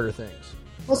Kickstarter things.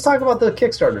 Let's talk about the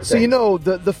Kickstarter So, thing. you know,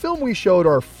 the film we showed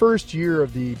our first year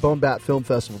of the BoneBat Film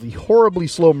Festival, the horribly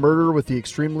slow murder with the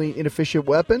extremely inefficient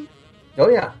weapon, Oh,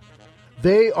 yeah.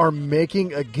 they are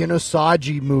making a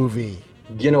Ginosagi movie.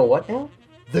 You know what now?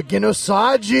 The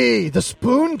Ginosagi, the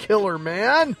spoon killer,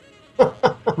 man.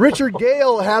 Richard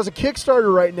Gale has a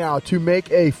Kickstarter right now to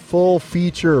make a full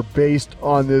feature based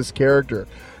on this character.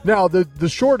 Now, the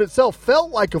short itself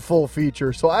felt like a full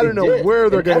feature, so I don't know did. where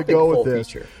they're An going to epic go full with this.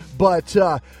 feature. But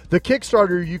the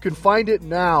Kickstarter, you can find it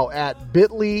now at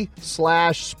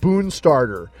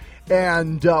bit.ly/spoonstarter.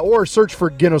 And or search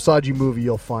for Ginosagi movie,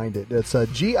 you'll find it. It's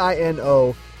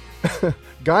Gino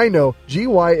Gyno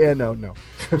Gyno no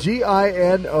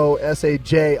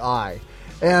Ginosaji.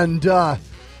 And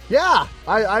yeah,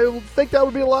 I think that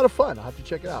would be a lot of fun. I'll have to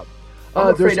check it out. I'm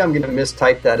there's- afraid I'm going to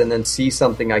mistype that and then see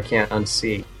something I can't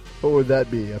unsee. What would that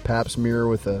be? A pap smear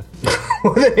with a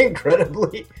With an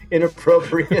incredibly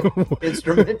inappropriate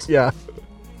instrument. yeah,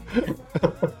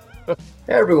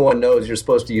 Everyone knows you're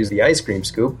supposed to use the ice cream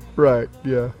scoop. right,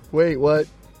 yeah. Wait, what?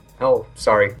 Oh,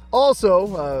 sorry.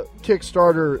 Also,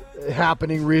 Kickstarter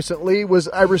happening recently was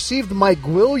I received my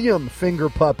Gwilliam finger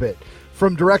puppet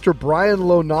from director Brian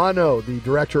Lonano, the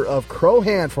director of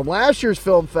Crowhand from last year's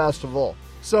film festival.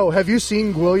 So, have you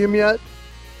seen Gwilliam yet?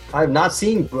 I have not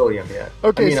seen William yet.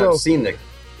 Okay, I mean, so- I've seen the...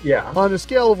 Yeah. On a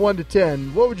scale of 1 to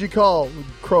 10, what would you call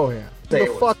Crowhand? Say The it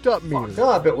was fucked up meter. Fucked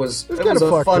up. It was kinda a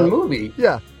fucked fun up. movie.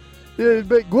 Yeah.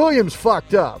 But Gwilliam's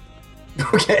fucked up.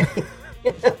 Okay.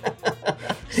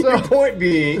 So Your point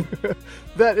being...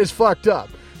 that is fucked up.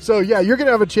 So yeah, you're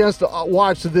gonna have a chance to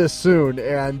watch this soon,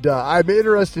 and I'm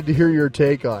interested to hear your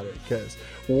take on it because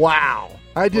wow,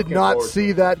 I did Looking not forward to see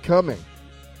it. that coming.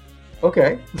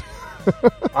 Okay.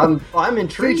 I'm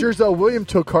intrigued. Features William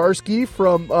Tokarski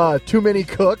from Too Many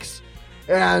Cooks,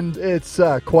 and it's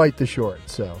quite the short.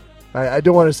 So I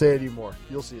don't want to say it anymore.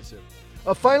 You'll see it soon.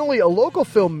 Finally, a local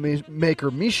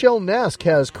filmmaker, Michelle Nesk,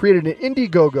 has created an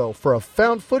Indiegogo for a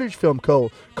found footage film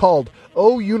called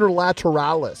O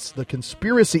Unilateralis, the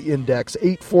Conspiracy Index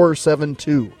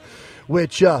 8472,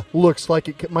 which looks like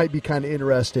it might be kind of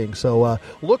interesting. So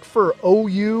look for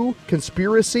OU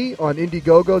Conspiracy on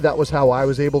Indiegogo. That was how I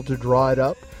was able to draw it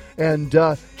up. And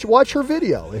watch her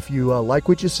video. If you like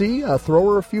what you see,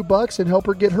 throw her a few bucks and help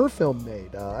her get her film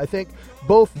made. I think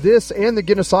both this and the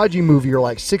Ginosagi movie are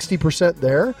like 60%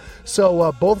 there.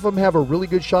 So both of them have a really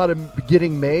good shot of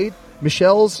getting made.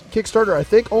 Michelle's Kickstarter, I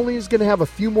think, only is going to have a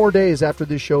few more days after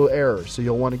this show airs. So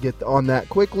you'll want to get on that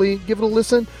quickly. Give it a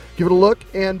listen, give it a look,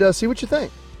 and see what you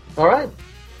think. All right.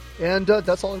 And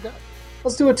that's all I've got.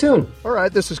 Let's do a tune. All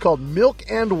right, this is called Milk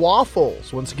and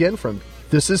Waffles. Once again, from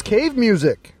This Is Cave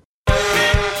Music.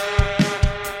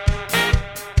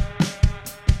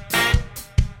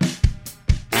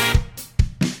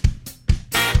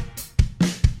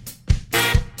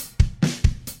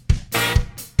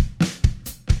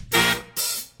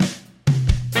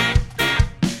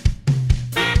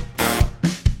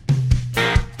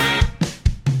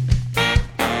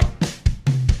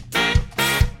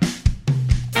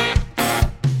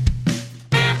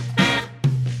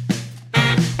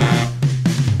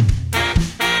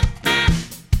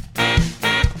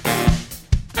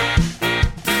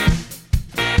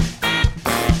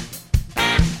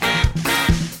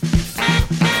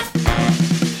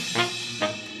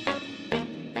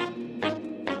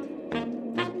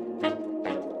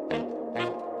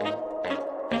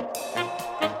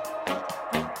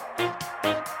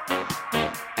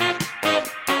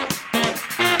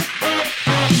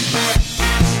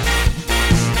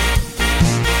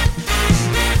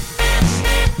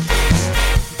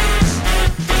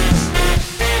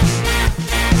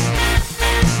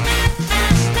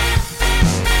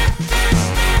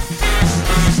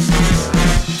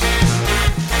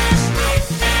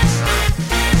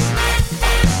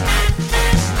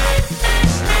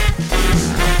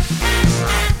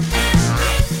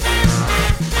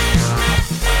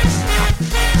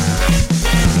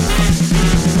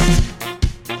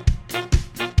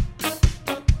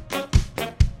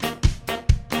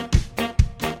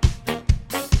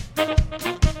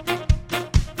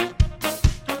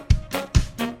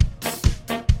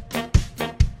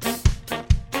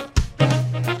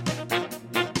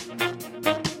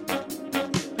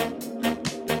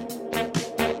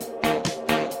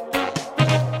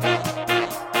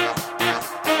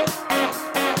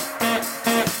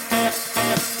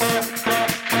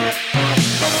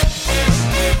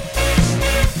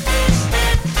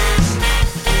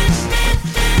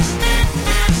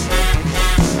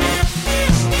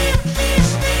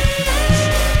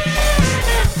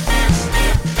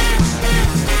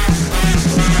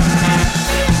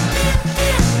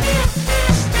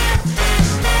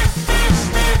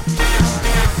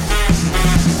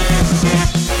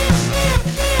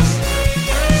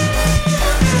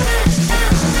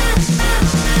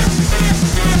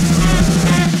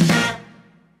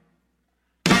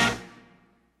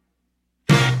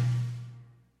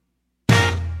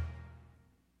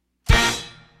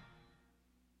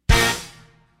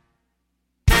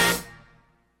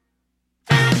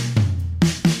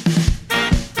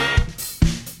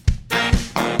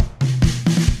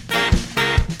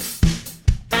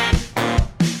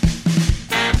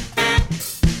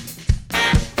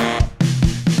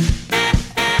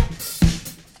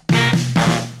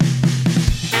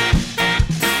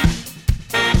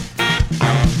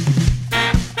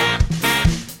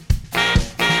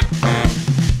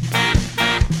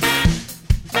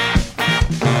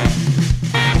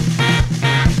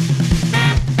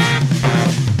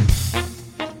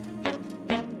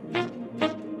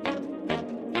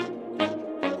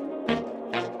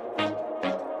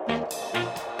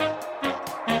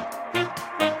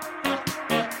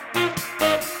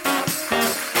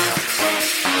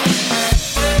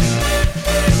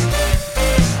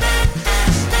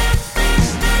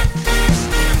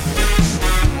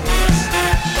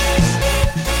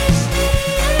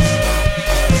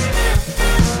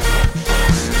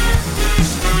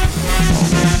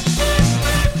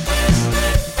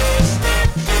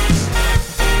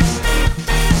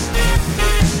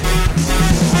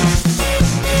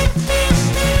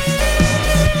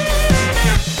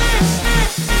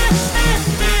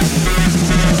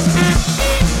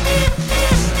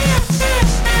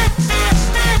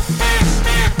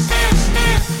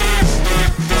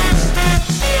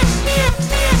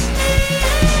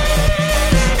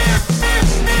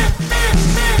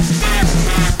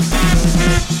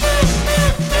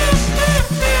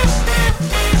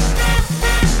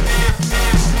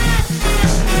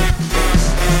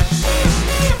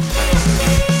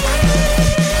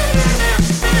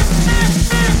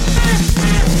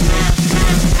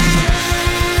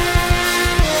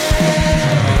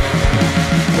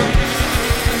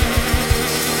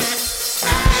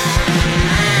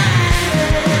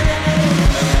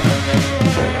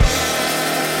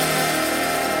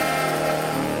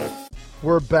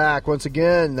 back once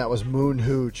again. That was Moon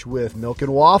Hooch with Milk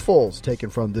and Waffles, taken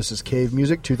from This Is Cave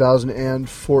Music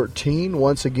 2014.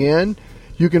 Once again,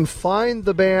 you can find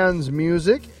the band's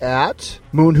music at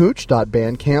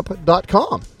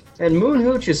moonhooch.bandcamp.com. And Moon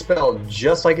Hooch is spelled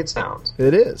just like it sounds.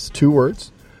 It is. 2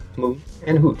 words. Moon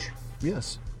and Hooch.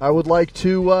 Yes. I would like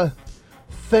to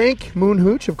thank Moon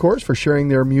Hooch, of course, for sharing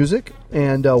their music,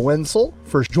 and Wenzl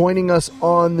for joining us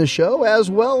on the show, as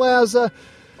well as a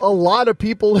lot of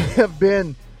people have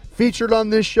been featured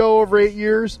on this show over 8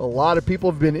 years. A lot of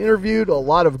people have been interviewed. A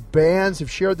lot of bands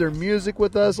have shared their music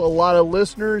with us. A lot of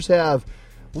listeners have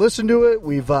listened to it.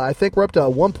 I think we're up to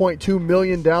 1.2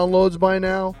 million downloads by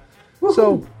now. Woo-hoo.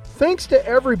 So thanks to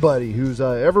everybody who's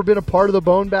ever been a part of the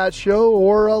BoneBat Show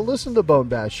or listened to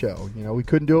BoneBat Show. You know, we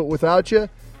couldn't do it without you.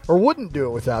 Or wouldn't do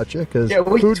it without you, because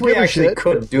we actually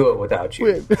couldn't do it without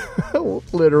you.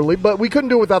 Literally, but we couldn't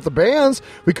do it without the bands.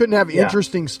 We couldn't have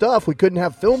interesting stuff. We couldn't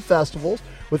have film festivals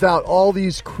without all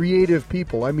these creative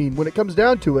people. I mean, when it comes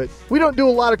down to it, we don't do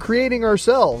a lot of creating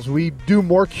ourselves. We do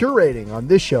more curating on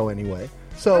this show anyway.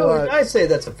 So I say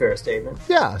that's a fair statement.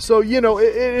 Yeah, so, you know,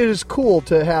 it is cool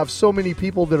to have so many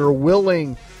people that are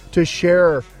willing to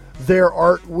share their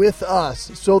art with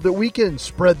us so that we can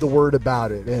spread the word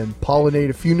about it and pollinate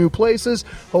a few new places,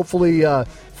 hopefully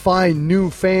find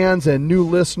new fans and new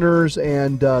listeners,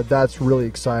 and that's really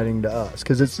exciting to us,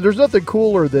 because there's nothing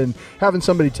cooler than having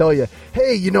somebody tell you,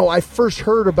 hey, you know, I first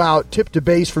heard about Tip to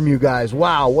Bass from you guys.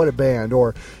 Wow, what a band.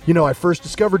 Or, you know, I first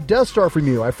discovered Death Star from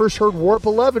you. I first heard Warp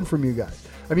 11 from you guys.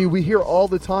 I mean, we hear all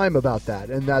the time about that,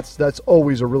 and that's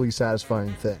always a really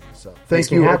satisfying thing. So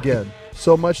thank you again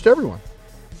so much to everyone.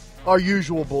 Our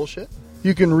usual bullshit.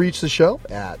 You can reach the show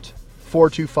at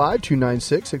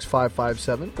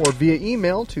 425-296-6557 or via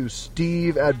email to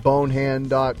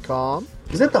steve@bonehand.com.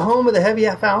 Is it the home of the Heavy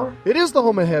Half Hour? It is the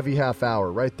home of Heavy Half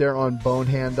Hour, right there on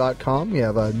bonehand.com. We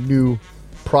have a new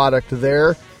product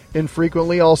there.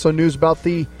 Infrequently, also news about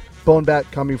the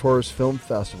BoneBat Comedy Forest Film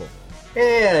Festival.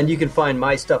 And you can find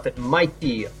my stuff at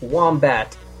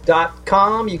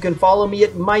mightywombat.com. You can follow me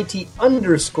at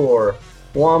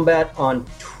mighty_wombat on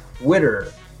Twitter.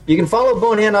 You can follow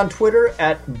Bonehand on Twitter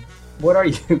at, what are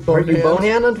you? Are you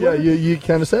Bonehand on Twitter? Yeah, you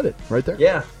kind of said it right there.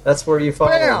 Yeah, that's where you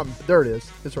follow. Bam! There it is.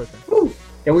 It's right there. Woo.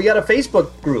 And we got a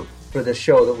Facebook group for this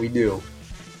show that we do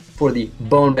for the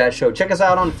BoneBat Show. Check us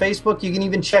out on Facebook. You can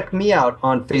even check me out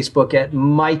on Facebook at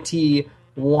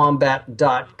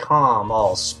mightywombat.com,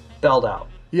 all spelled out.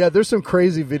 Yeah, there's some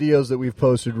crazy videos that we've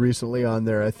posted recently on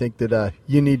there. I think that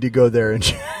you need to go there and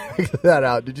check that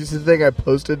out. Did you see the thing I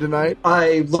posted tonight?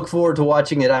 I look forward to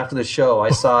watching it after the show.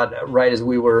 I saw it right as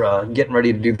we were getting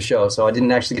ready to do the show, so I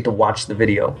didn't actually get to watch the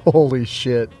video. Holy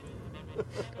shit.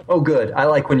 Oh, good. I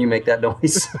like when you make that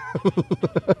noise.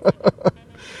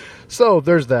 So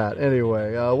there's that.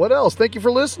 Anyway, what else? Thank you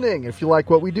for listening. If you like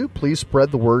what we do, please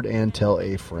spread the word and tell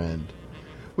a friend.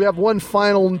 We have one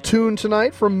final tune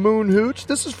tonight from Moon Hooch.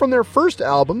 This is from their first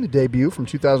album, the debut from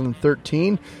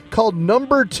 2013, called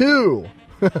Number 2.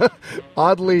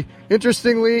 Oddly,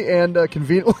 interestingly, and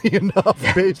conveniently enough,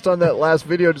 based on that last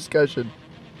video discussion.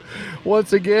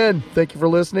 Once again, thank you for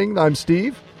listening. I'm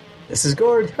Steve. This is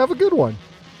Gord. Have a good one.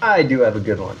 I do have a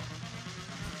good one.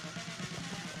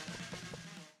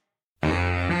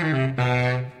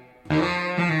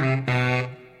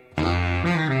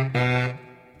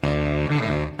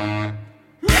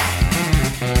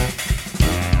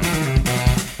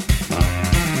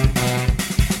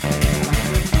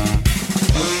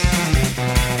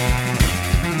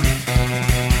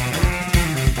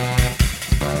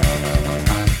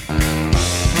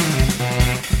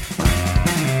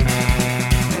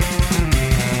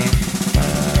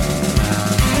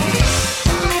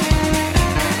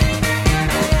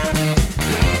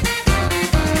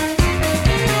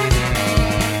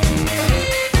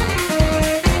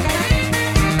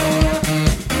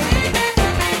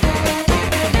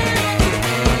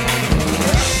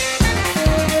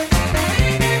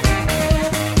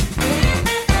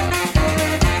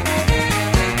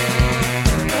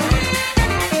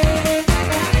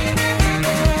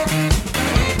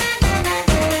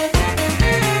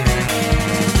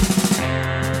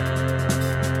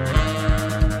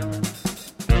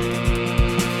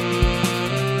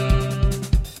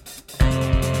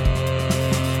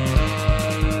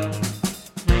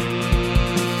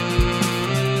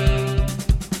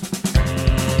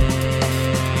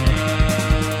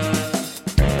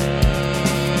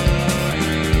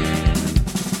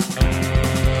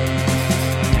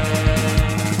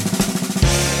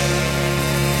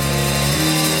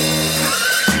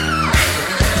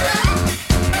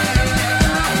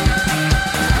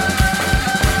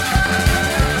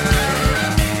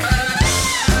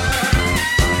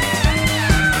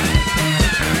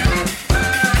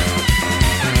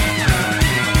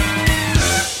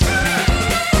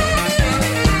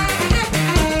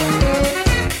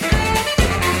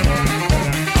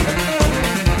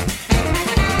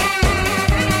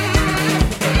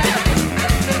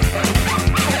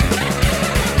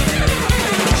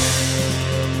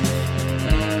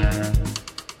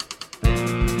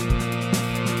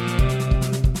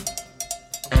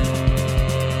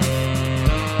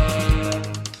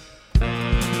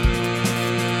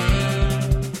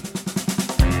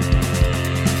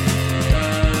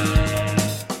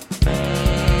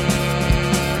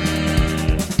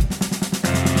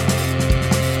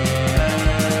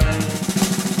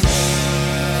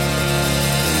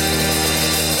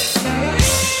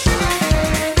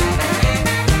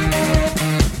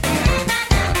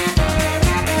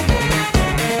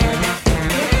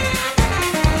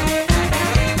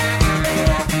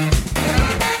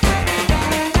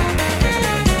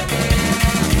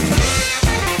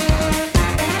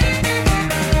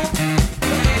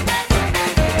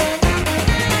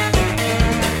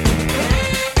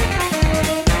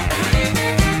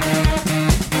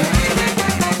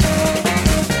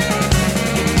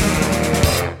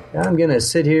 I'm going to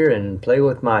sit here and play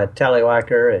with my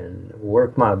tallywhacker and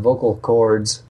work my vocal cords